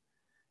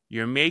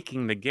 You're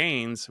making the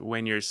gains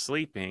when you're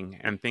sleeping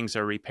and things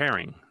are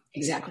repairing.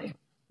 Exactly.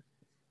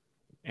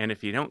 And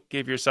if you don't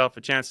give yourself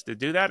a chance to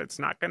do that, it's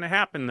not going to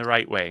happen the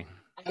right way.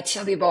 I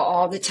tell people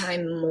all the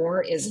time,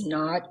 more is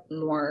not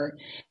more.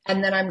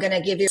 And then I'm going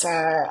to give you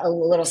a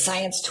little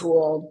science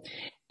tool.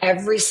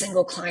 Every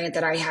single client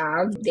that I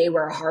have, they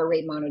wear a heart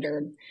rate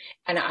monitor.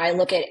 And I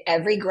look at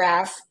every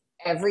graph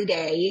every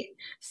day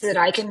so that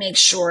I can make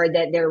sure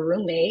that their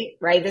roommate,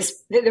 right?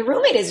 The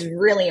roommate is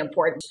really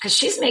important because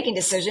she's making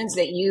decisions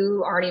that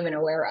you aren't even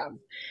aware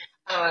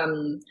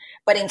of.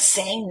 But in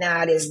saying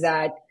that is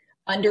that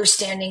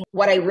understanding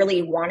what I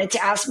really wanted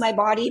to ask my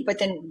body, but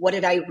then what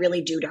did I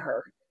really do to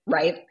her?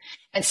 Right.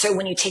 And so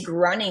when you take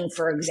running,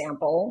 for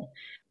example,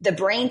 the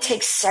brain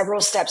takes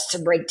several steps to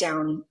break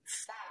down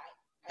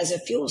fat as a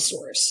fuel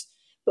source,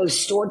 both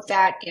stored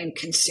fat and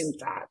consumed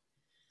fat.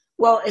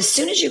 Well, as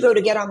soon as you go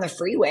to get on the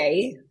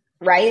freeway,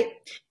 right,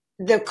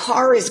 the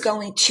car is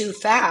going too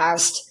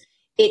fast.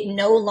 It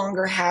no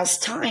longer has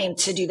time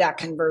to do that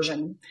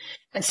conversion.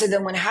 And so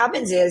then what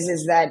happens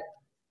is that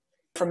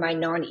for my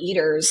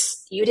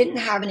non-eaters, you didn't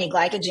have any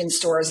glycogen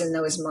stores in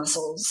those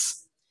muscles.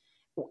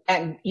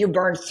 And you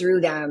burn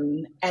through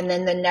them. And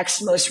then the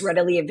next most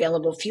readily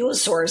available fuel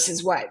source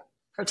is what?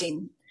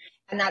 Protein.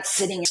 And that's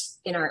sitting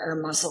in our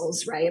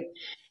muscles, right?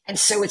 And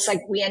so it's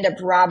like we end up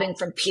robbing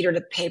from Peter to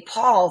pay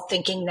Paul,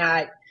 thinking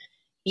that,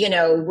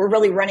 we're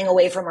really running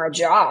away from our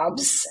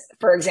jobs,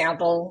 for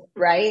example,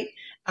 right?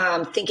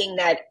 Thinking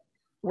that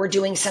we're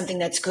doing something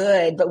that's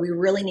good, but we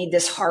really need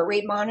this heart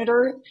rate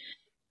monitor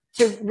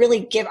to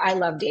really I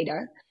love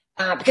data.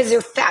 Because they're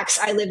facts.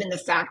 I live in the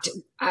fact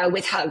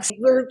with hugs.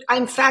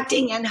 I'm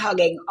facting and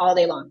hugging all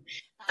day long.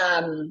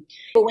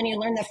 But when you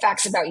learn the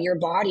facts about your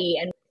body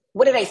and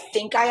what did I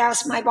think I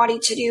asked my body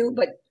to do,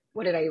 but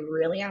what did I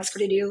really ask her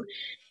to do,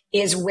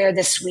 is where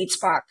the sweet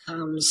spot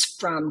comes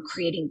from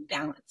creating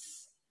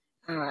balance,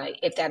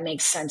 if that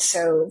makes sense.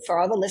 So for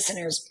all the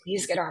listeners,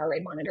 please get a heart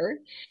rate monitor.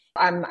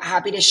 I'm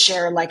happy to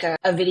share like a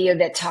video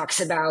that talks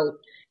about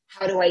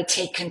how do I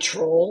take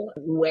control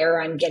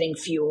where I'm getting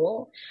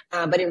fuel?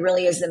 But it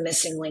really is the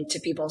missing link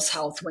to people's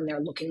health when they're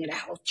looking at a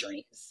health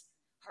journey.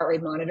 Heart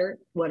rate monitor,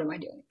 what am I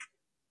doing?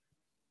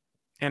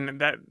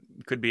 And that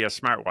could be a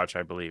smartwatch,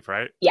 I believe,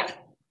 right? Yeah.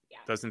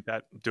 Doesn't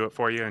that do it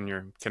for you and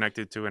you're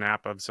connected to an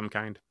app of some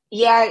kind?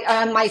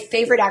 Yeah, my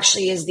favorite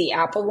actually is the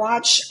Apple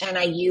Watch, and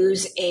I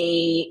use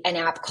an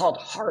app called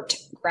Heart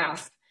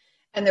Graph.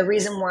 And the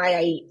reason why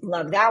I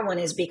love that one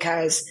is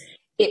because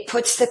it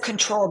puts the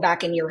control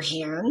back in your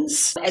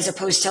hands as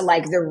opposed to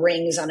like the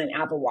rings on an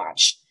Apple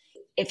Watch.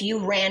 If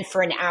you ran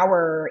for an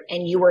hour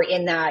and you were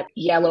in that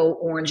yellow,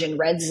 orange, and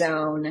red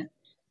zone,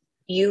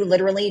 you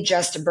literally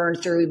just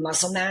burned through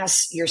muscle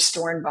mass, you're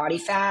storing body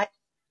fat.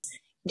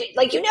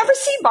 Like you never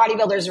see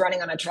bodybuilders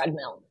running on a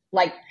treadmill.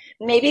 Like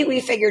maybe we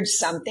figured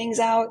some things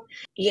out,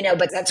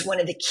 but that's one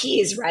of the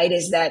keys, right?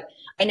 Is that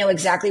I know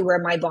exactly where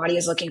my body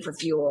is looking for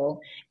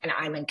fuel and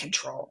I'm in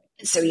control.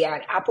 So yeah,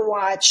 an Apple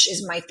Watch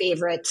is my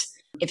favorite.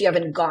 If you have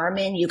a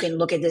Garmin, you can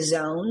look at the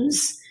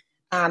zones.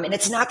 And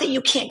it's not that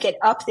you can't get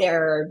up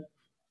there.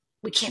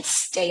 We can't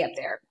stay up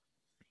there,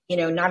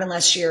 not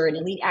unless you're an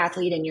elite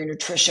athlete and your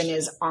nutrition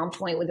is on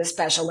point with a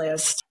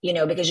specialist,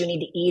 because you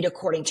need to eat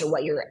according to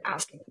what you're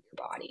asking of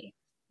your body.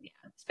 Yeah.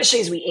 Especially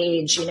as we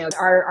age,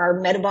 our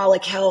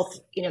metabolic health,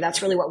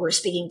 that's really what we're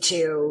speaking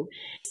to.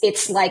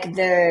 It's like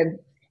the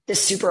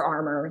super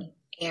armor.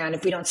 And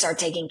if we don't start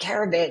taking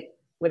care of it,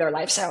 with our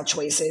lifestyle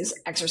choices,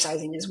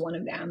 exercising is one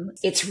of them,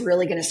 it's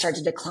really going to start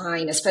to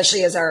decline,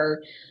 especially as our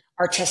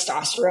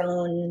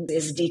testosterone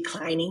is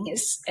declining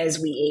as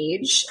we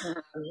age,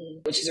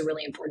 which is a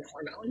really important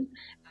hormone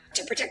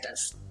to protect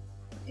us,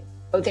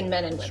 both in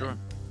men and women. Sure.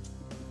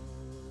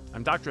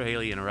 I'm Dr.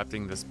 Haley,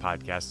 interrupting this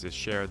podcast to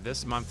share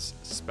this month's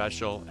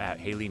special at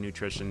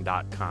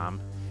haleynutrition.com.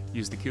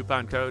 Use the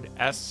coupon code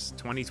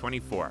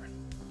S2024.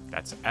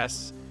 That's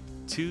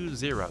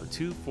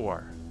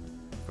S2024.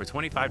 for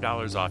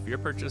 $25 off your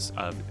purchase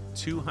of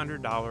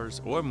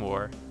 $200 or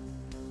more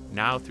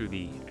now through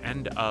the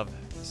end of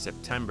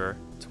September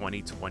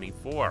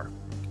 2024.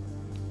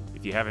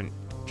 If you haven't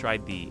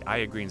tried the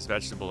Aya Greens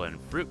vegetable and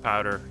fruit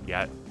powder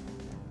yet,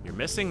 you're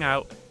missing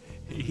out.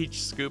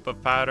 Each scoop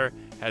of powder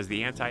has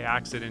the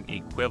antioxidant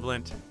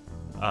equivalent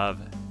of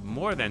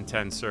more than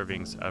 10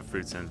 servings of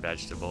fruits and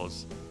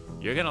vegetables.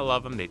 You're going to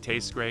love them. They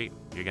taste great.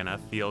 You're going to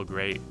feel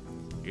great.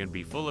 You're going to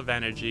be full of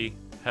energy.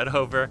 Head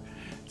over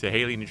to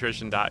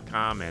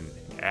HaleyNutrition.com and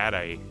add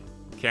a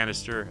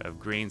canister of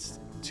greens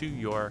to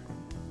your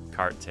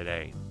cart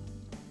today.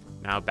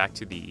 Now back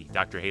to the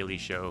Dr. Haley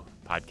Show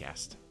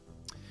podcast.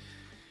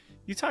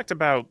 You talked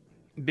about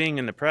being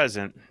in the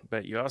present,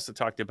 but you also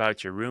talked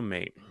about your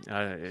roommate.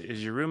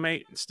 Is your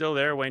roommate still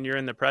there when you're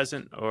in the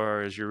present,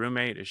 or is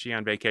she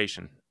on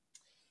vacation?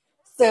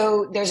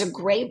 So there's a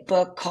great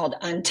book called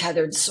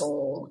Untethered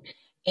Soul,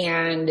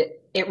 and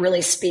it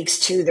really speaks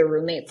to the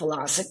roommate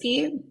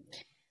philosophy.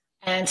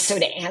 And so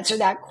to answer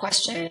that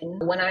question,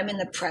 when I'm in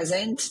the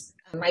present,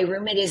 my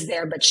roommate is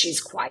there, but she's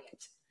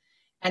quiet.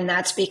 And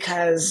that's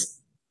because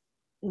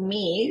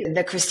me,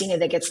 the Christina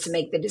that gets to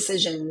make the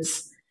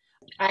decisions,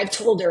 I've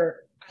told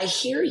her, I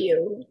hear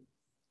you,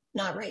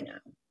 not right now.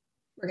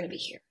 We're going to be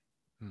here.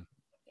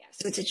 Yeah,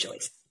 so it's a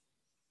choice.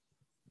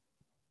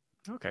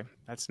 Okay,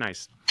 that's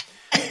nice.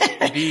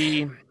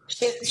 The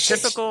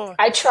typical...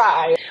 I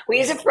try. We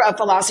use a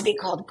philosophy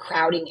called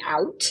crowding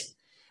out,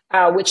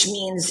 which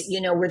means,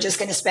 we're just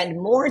going to spend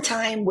more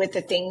time with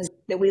the things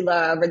that we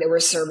love or that were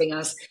serving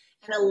us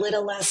and a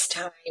little less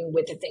time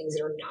with the things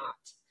that are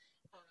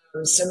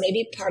not. So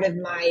maybe part of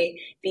my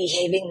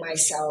behaving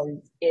myself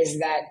is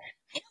that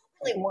I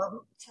don't really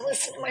want to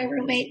listen to my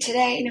roommate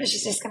today.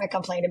 She's just going to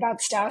complain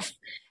about stuff.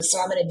 So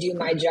I'm going to do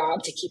my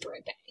job to keep her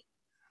at bay.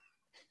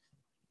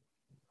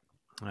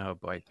 Oh,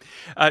 boy.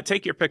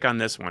 Take your pick on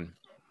this one.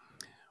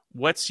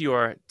 What's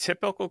your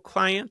typical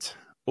client,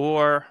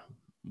 or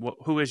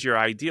who is your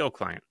ideal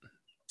client?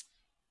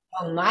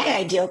 Well, my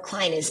ideal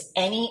client is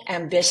any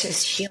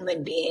ambitious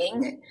human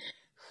being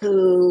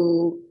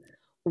who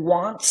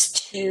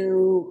wants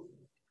to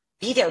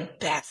be their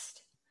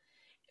best,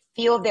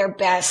 feel their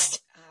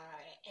best.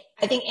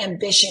 I think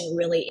ambition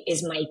really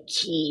is my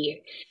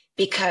key,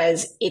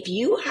 because if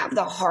you have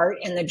the heart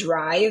and the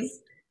drive,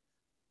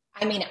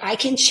 I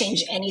can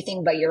change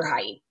anything but your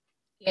height,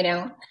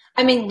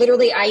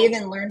 literally, I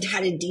even learned how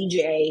to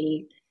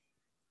DJ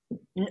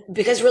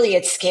because really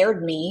it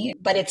scared me,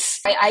 but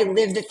I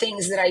live the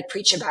things that I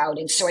preach about.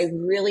 And so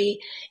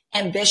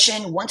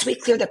ambition, once we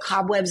clear the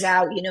cobwebs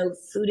out,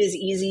 food is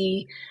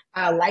easy,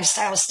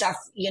 lifestyle stuff,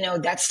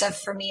 that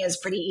stuff for me is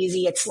pretty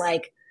easy. It's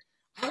like,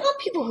 I want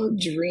people who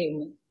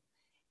dream,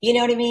 you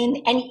know what I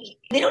mean? And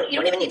you don't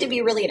even need to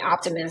be really an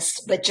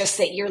optimist, but just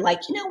that you're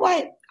like, you know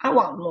what? I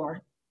want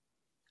more.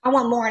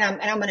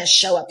 And I'm going to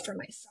show up for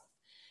myself,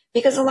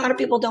 because a lot of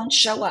people don't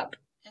show up.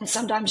 And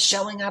sometimes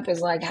showing up is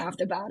like half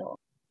the battle.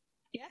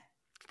 Yeah.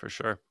 For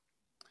sure.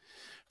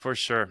 For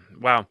sure.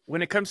 Wow.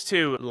 When it comes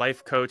to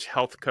life coach,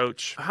 health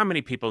coach, how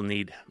many people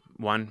need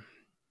one?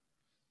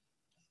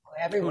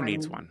 Everyone. Who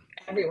needs one?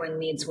 Everyone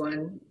needs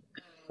one.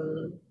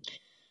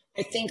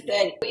 I think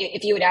that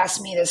if you had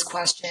asked me this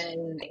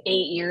question 8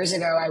 years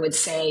ago, I would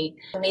say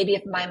maybe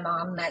if my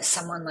mom met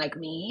someone like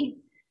me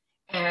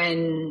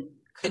and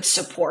could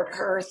support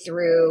her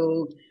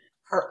through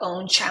her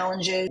own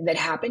challenges that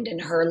happened in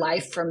her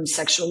life from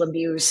sexual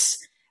abuse,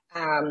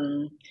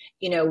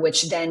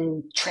 which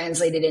then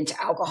translated into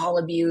alcohol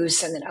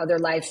abuse and then other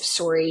life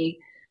story.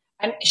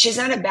 And she's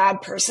not a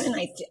bad person.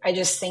 I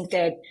just think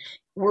that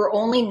we're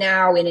only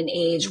now in an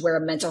age where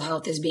mental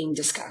health is being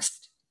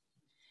discussed.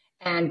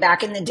 And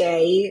back in the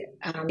day,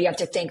 you have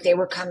to think they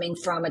were coming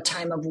from a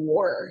time of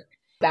war.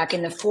 Back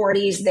in the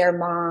 40s, their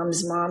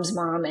mom's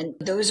mom. And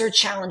those are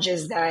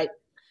challenges that,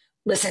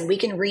 listen, we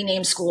can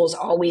rename schools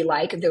all we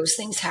like. Those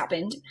things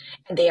happened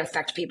and they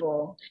affect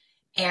people,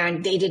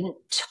 and they didn't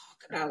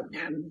talk about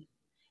them.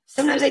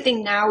 Sometimes I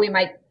think now we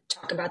might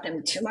talk about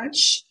them too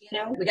much.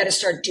 We got to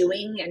start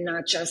doing and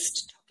not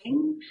just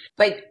talking.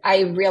 But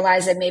I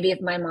realized that maybe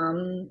if my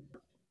mom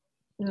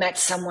met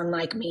someone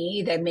like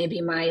me, that maybe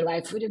my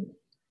life would have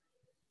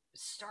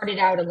started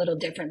out a little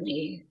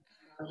differently.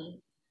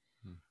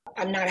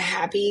 I'm not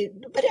happy,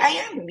 but I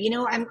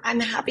am, I'm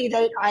happy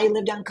that I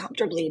lived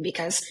uncomfortably,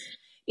 because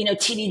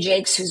T.D.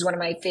 Jakes, who's one of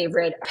my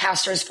favorite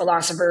pastors,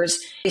 philosophers,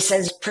 he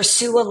says,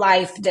 pursue a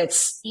life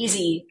that's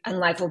easy and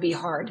life will be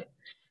hard.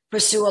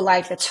 Pursue a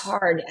life that's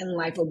hard and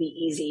life will be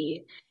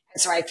easy.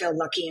 And so I feel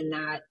lucky in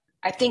that.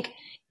 I think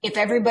if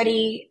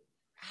everybody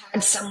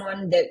had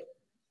someone that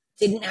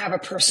didn't have a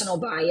personal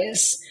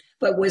bias,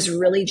 but was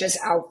really just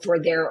out for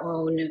their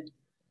own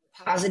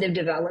positive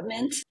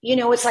development,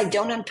 it's like,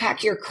 don't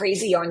unpack your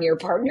crazy on your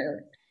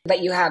partner, but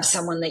you have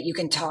someone that you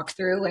can talk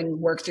through and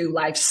work through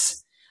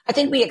life's. I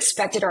think we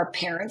expected our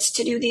parents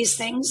to do these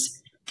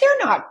things. They're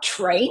not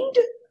trained.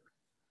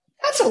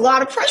 That's a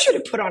lot of pressure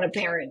to put on a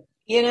parent,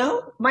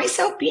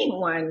 myself being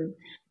one.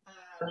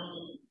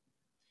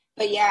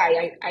 But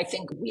yeah, I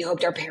think we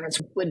hoped our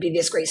parents would be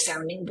this great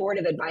sounding board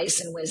of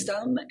advice and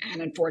wisdom.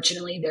 And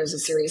unfortunately, there's a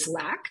serious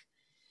lack.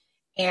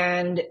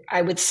 And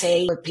I would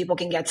say people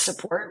can get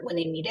support when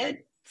they need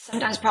it.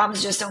 Sometimes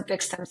problems just don't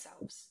fix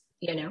themselves,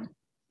 Yeah.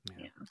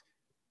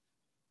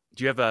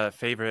 Do you have a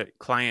favorite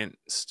client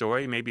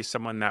story? Maybe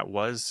someone that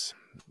was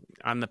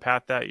on the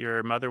path that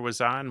your mother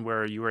was on,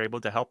 where you were able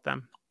to help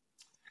them?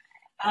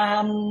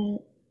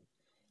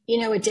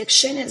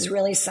 Addiction is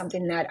really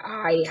something that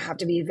I have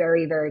to be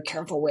very, very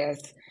careful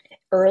with.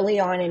 Early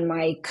on in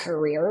my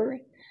career,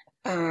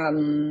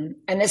 And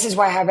this is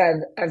why I have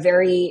a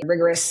very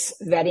rigorous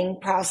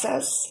vetting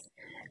process.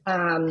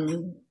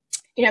 I'm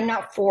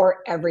not for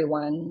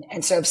everyone.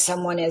 And so if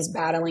someone is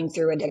battling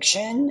through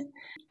addiction,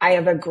 I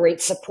have a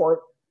great support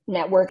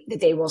network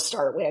that they will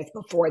start with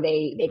before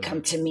they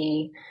come to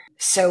me.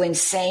 So in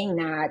saying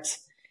that,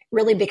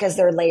 really because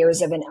they're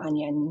layers of an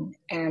onion,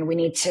 and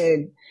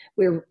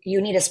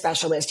you need a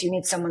specialist. You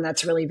need someone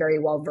that's really very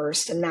well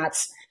versed, and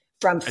that's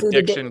from food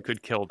addiction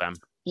could kill them.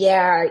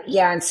 Yeah.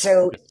 And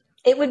so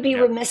it would be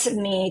remiss of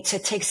me to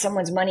take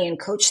someone's money and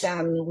coach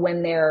them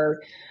when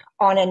they're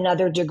on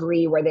another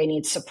degree where they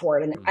need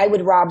support. And I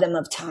would rob them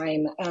of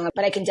time.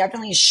 But I can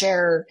definitely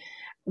share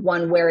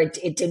one where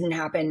it didn't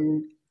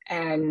happen.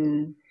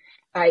 And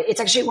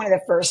it's actually one of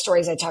the first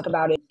stories I talk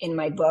about in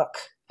my book.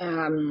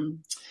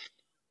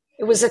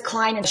 It was a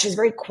client, and she was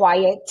very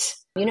quiet.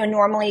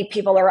 Normally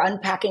people are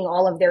unpacking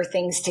all of their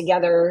things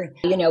together,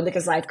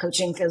 because life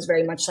coaching feels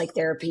very much like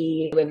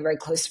therapy. We have a very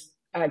close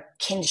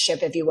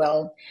kinship, if you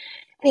will.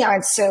 Yeah,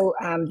 and so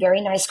very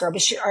nice girl.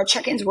 But our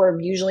check-ins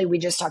were usually, we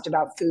just talked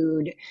about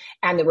food,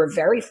 and they were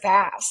very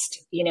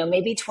fast,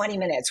 maybe 20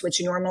 minutes, which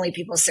normally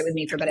people sit with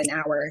me for about an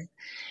hour.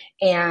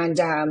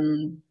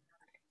 And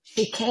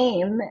she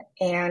came,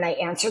 and I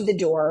answered the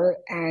door,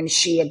 and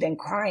she had been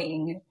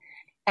crying.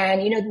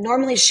 And,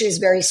 normally she was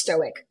very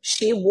stoic.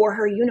 She wore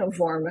her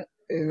uniform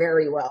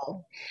very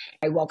well.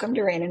 I welcomed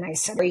her in, and I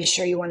said, "Are you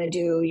sure you want to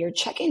do your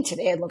check-in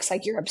today? It looks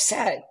like you're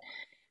upset."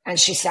 And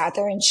she sat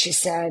there and she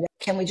said,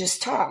 "Can we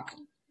just talk?"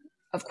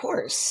 Of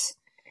course.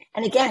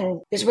 And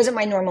again, this wasn't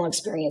my normal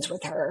experience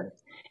with her.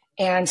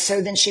 And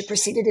so then she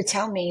proceeded to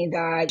tell me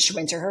that she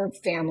went to her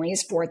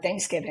family's for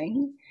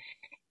Thanksgiving,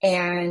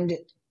 and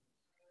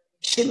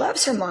she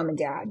loves her mom and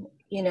dad.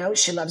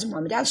 She loves her mom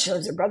and dad. She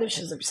loves her brother.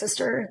 She loves her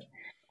sister.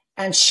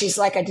 And she's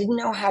like, I didn't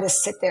know how to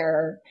sit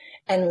there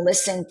and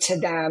listen to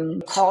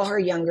them call her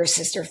younger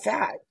sister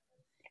fat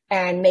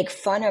and make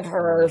fun of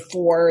her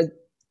for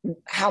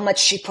how much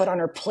she put on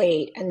her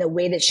plate and the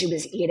way that she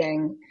was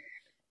eating.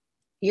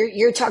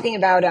 You're talking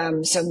about,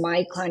 so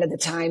my client at the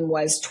time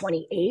was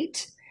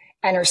 28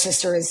 and her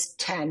sister is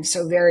 10.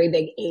 So very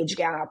big age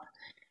gap.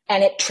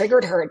 And it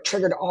triggered her. It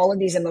triggered all of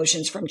these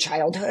emotions from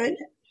childhood.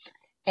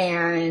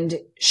 And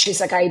she's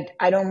like,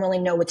 I don't really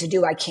know what to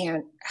do. I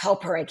can't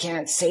help her. I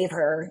can't save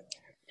her.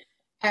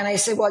 And I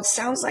said, well, it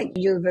sounds like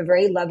you have a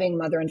very loving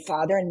mother and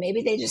father, and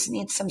maybe they just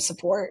need some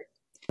support.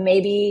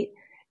 Maybe,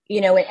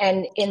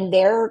 and in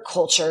their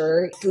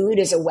culture, food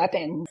is a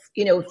weapon.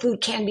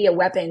 Food can be a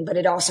weapon, but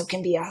it also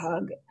can be a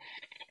hug.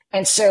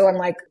 And so I'm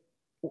like,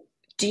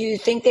 do you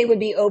think they would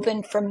be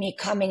open for me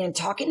coming and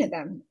talking to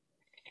them?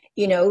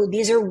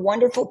 These are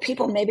wonderful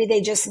people. Maybe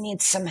they just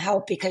need some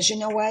help, because you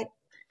know what?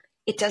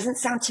 It doesn't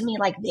sound to me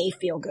like they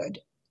feel good.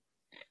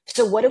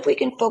 So what if we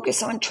can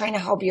focus on trying to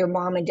help your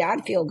mom and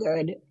dad feel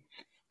good?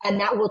 And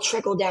that will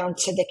trickle down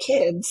to the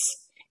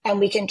kids.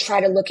 And we can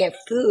try to look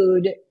at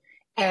food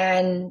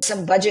and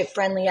some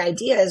budget-friendly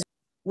ideas.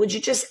 Would you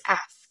just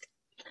ask?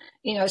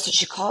 So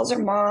she calls her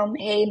mom.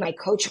 Hey, my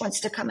coach wants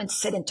to come and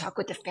sit and talk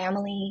with the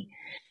family.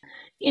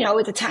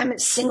 At the time,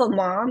 it's single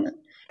mom.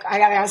 I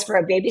got to ask for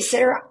a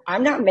babysitter.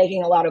 I'm not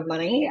making a lot of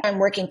money. I'm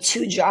working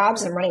 2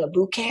 jobs. I'm running a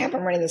boot camp.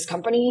 I'm running this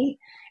company.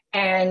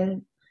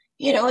 And,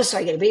 so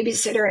I get a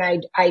babysitter,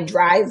 and I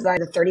drive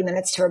the 30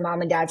 minutes to her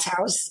mom and dad's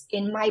house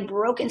in my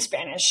broken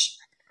Spanish.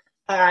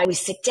 We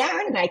sit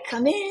down, and I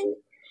come in,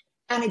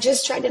 and I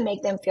just tried to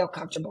make them feel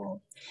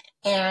comfortable.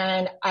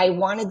 And I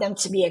wanted them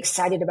to be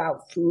excited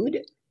about food.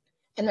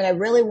 And then I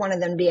really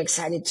wanted them to be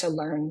excited to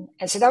learn.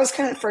 And so that was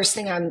kind of the first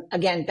thing.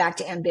 Again, back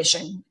to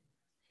ambition.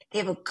 They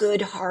have a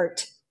good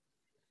heart.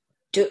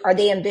 Are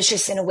they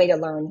ambitious in a way to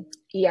learn?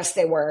 Yes,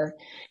 they were.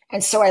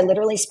 And so I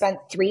literally spent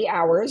 3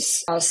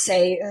 hours, I'll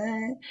say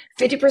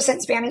 50%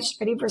 Spanish,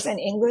 50%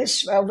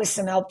 English, with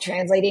some help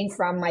translating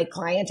from my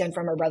client and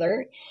from her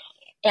brother.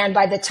 And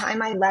by the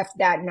time I left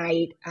that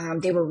night,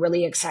 they were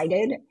really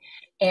excited.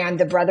 And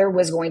the brother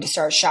was going to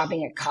start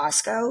shopping at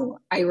Costco.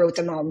 I wrote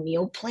them all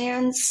meal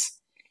plans.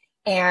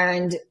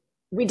 And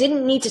we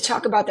didn't need to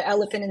talk about the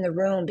elephant in the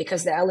room,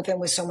 because the elephant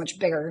was so much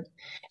bigger.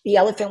 The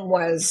elephant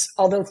was,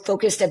 although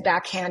focused at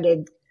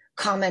backhanded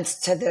comments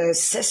to the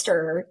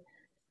sister,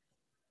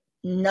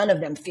 none of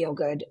them feel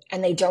good,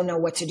 and they don't know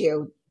what to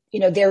do.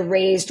 They're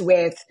raised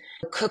with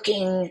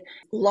cooking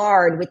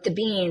lard with the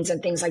beans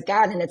and things like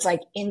that. And it's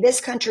like, in this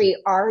country,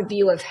 our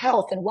view of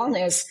health and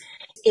wellness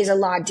is a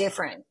lot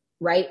different,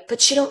 right?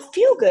 But you don't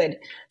feel good.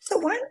 So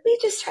why don't we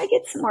just try to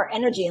get some more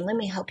energy, and let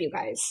me help you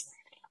guys.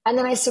 And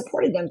then I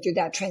supported them through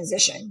that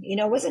transition.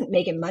 I wasn't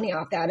making money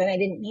off that, and I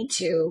didn't need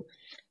to.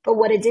 But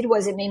what it did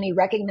was it made me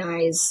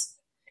recognize,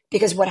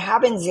 because what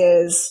happens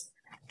is,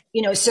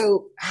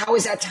 so how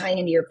is that tying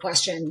into your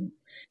question?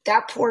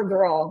 That poor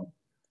girl,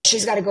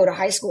 she's got to go to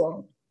high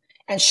school,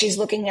 and she's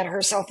looking at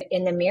herself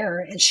in the mirror,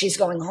 and she's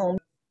going home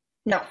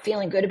not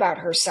feeling good about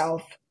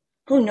herself.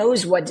 Who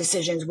knows what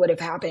decisions would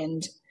have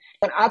happened?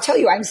 But I'll tell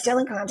you, I'm still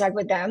in contact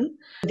with them.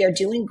 They're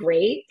doing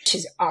great.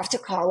 She's off to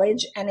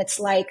college, and it's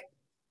like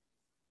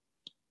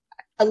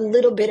a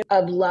little bit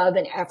of love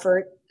and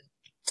effort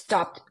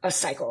stop a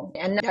cycle.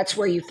 And that's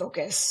where you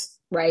focus,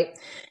 right?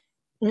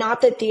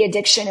 Not that the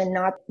addiction and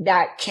not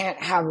that can't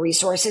have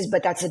resources,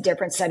 but that's a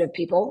different set of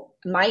people.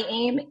 My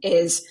aim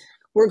is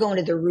we're going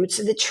to the roots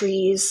of the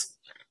trees.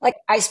 Like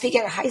I speak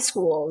at high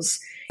schools,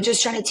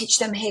 just trying to teach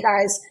them, hey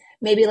guys,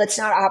 maybe let's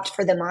not opt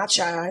for the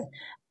matcha.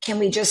 Can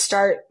we just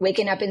start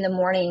waking up in the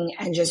morning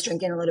and just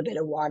drinking a little bit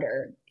of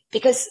water?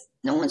 Because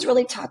no one's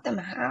really taught them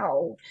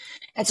how.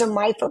 And so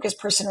my focus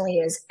personally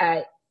is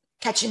at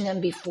catching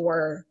them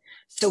before,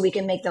 so we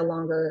can make the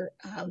longer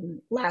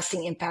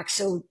lasting impact.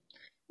 So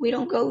we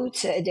don't go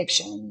to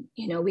addiction.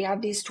 We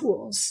have these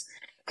tools,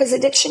 because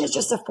addiction is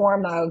just a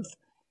form of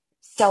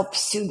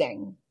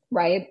self-soothing,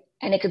 right?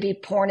 And it could be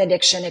porn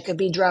addiction. It could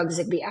be drugs.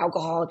 It could be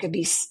alcohol. It could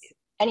be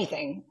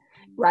anything,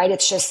 right?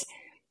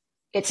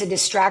 It's a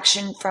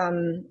distraction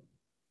from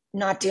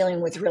not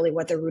dealing with really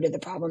what the root of the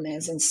problem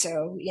is. And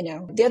so,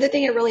 the other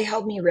thing it really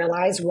helped me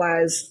realize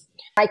was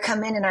I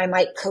come in and I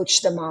might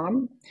coach the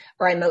mom,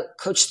 or I might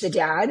coach the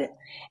dad.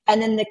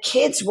 And then the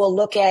kids will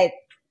look at,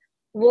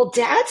 well,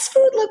 dad's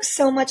food looks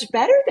so much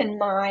better than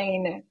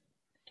mine,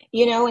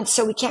 and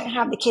so we can't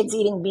have the kids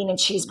eating bean and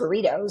cheese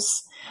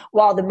burritos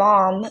while the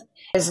mom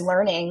is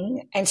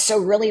learning. And so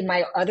really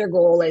my other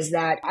goal is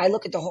that I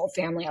look at the whole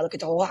family, I look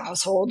at the whole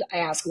household, I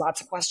ask lots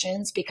of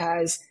questions,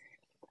 because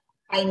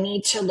I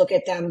need to look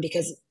at them,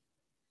 because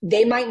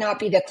they might not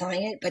be the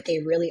client, but they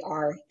really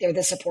are. They're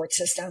the support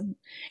system.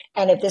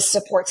 And if this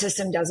support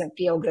system doesn't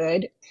feel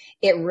good,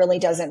 it really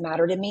doesn't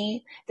matter to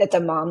me that the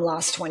mom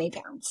lost 20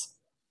 pounds.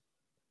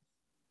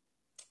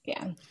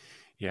 Yeah.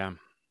 Yeah.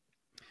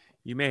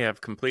 You may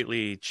have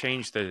completely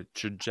changed the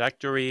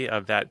trajectory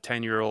of that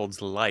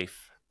 10-year-old's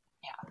life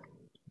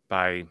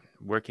by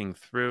working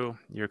through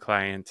your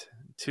client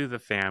to the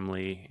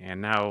family. And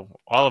now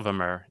all of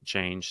them are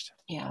changed.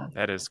 Yeah.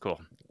 That is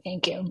cool.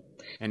 Thank you.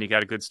 And you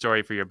got a good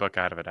story for your book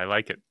out of it. I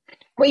like it.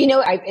 Well,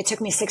 it took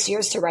me 6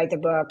 years to write the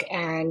book,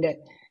 and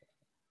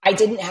I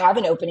didn't have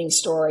an opening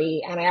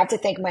story. And I have to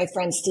thank my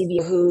friend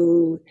Stevie,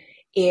 who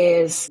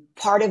is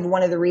part of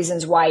one of the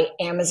reasons why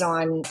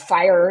Amazon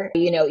Fire,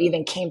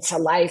 even came to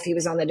life. He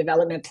was on the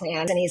development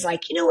plan, and he's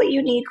like, what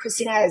you need,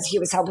 Christina, as he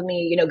was helping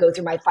me, go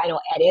through my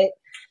final edit.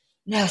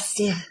 No,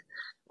 Steve,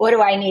 what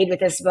do I need with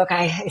this book?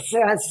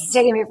 It's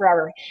taking me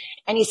forever.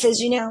 And he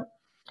says, you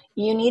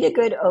need a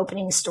good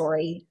opening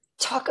story.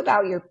 Talk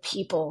about your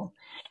people.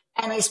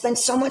 And I spent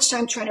so much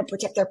time trying to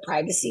protect their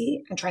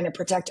privacy and trying to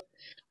protect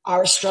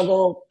our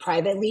struggle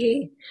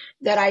privately,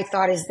 that I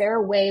thought, is there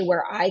a way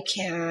where I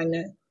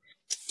can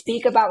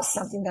speak about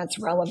something that's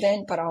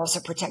relevant, but also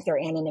protect their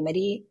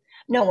anonymity?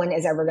 No one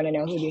is ever going to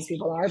know who these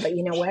people are, but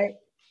you know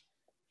what?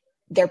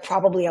 They're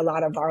probably a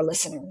lot of our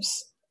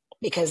listeners,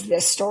 because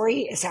this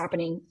story is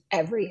happening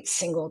every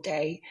single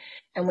day,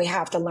 and we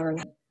have to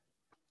learn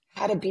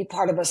how to be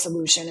part of a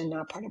solution and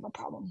not part of a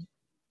problem.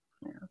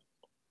 Yeah.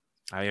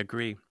 I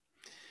agree.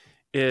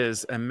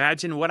 Is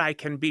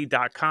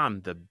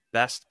imaginewhaticanbe.com the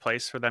best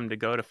place for them to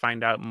go to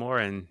find out more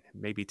and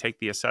maybe take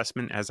the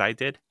assessment as I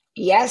did?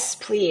 Yes,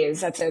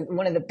 please. That's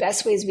one of the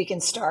best ways we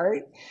can start,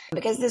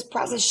 because this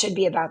process should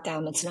be about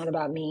them. It's not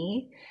about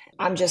me.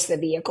 I'm just the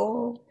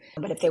vehicle.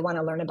 But if they want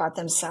to learn about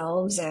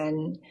themselves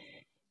and,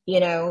 I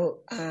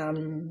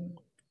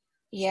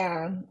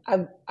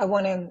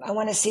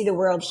want to see the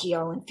world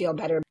heal and feel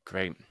better.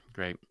 Great.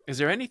 Is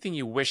there anything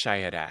you wish I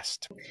had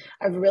asked?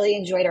 I've really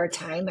enjoyed our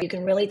time. You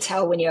can really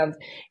tell when you have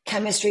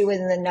chemistry with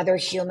another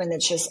human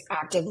that's just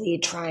actively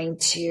trying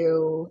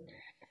to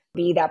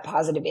be that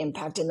positive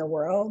impact in the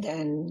world.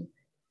 And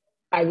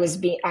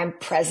I'm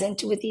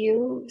present with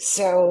you.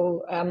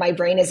 So my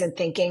brain isn't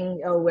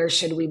thinking, oh, where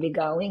should we be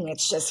going?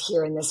 It's just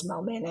here in this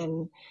moment.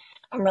 And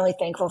I'm really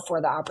thankful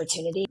for the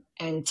opportunity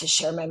and to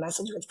share my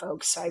message with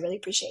folks. So I really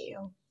appreciate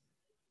you.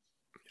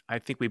 I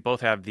think we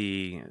both have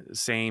the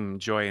same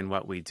joy in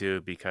what we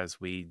do,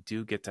 because we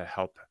do get to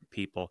help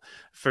people.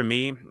 For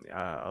me,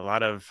 a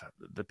lot of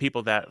the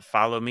people that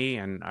follow me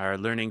and are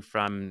learning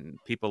from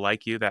people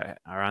like you that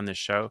are on this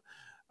show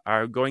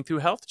are going through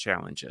health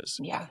challenges.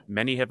 Yeah.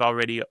 Many have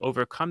already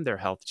overcome their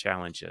health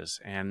challenges,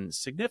 and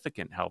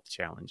significant health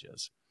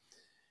challenges,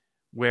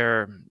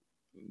 where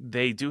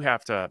they do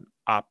have to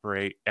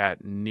operate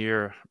at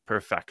near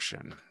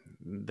perfection.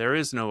 There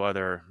is no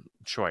other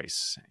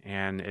choice.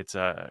 And it's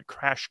a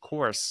crash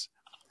course,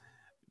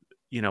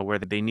 where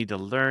they need to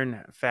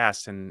learn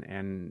fast,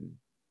 and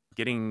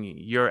getting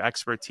your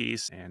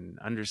expertise and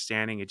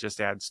understanding, it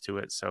just adds to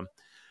it. So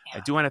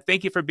I do want to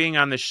thank you for being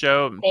on the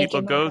show.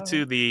 People go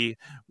to the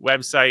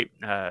website,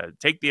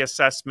 take the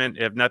assessment.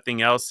 If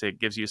nothing else, it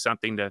gives you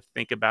something to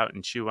think about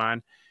and chew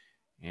on,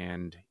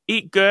 and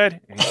eat good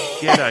and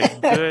get a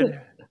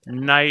good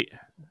night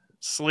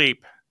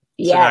sleep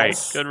tonight.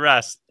 Yes. Good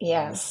rest.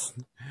 Yes.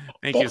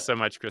 Thank you so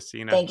much,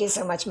 Christina. Thank you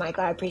so much,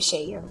 Michael. I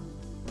appreciate you.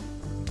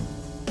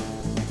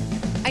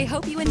 I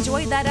hope you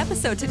enjoyed that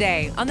episode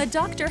today on The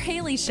Dr.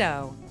 Haley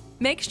Show.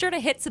 Make sure to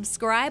hit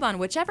subscribe on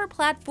whichever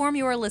platform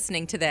you are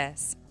listening to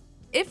this.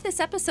 If this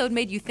episode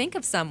made you think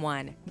of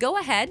someone, go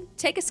ahead,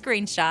 take a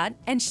screenshot,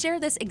 and share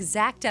this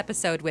exact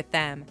episode with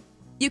them.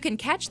 You can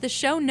catch the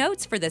show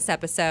notes for this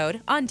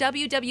episode on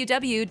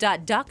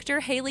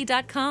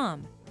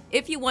www.drhaley.com.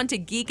 If you want to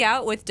geek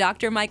out with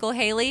Dr. Michael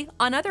Haley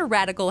on other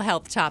radical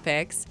health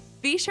topics,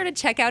 be sure to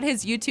check out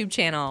his YouTube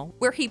channel,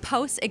 where he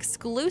posts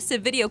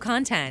exclusive video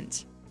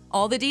content.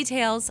 All the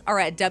details are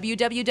at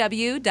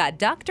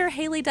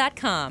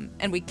www.drhaley.com,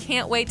 and we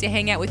can't wait to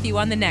hang out with you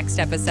on the next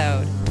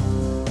episode.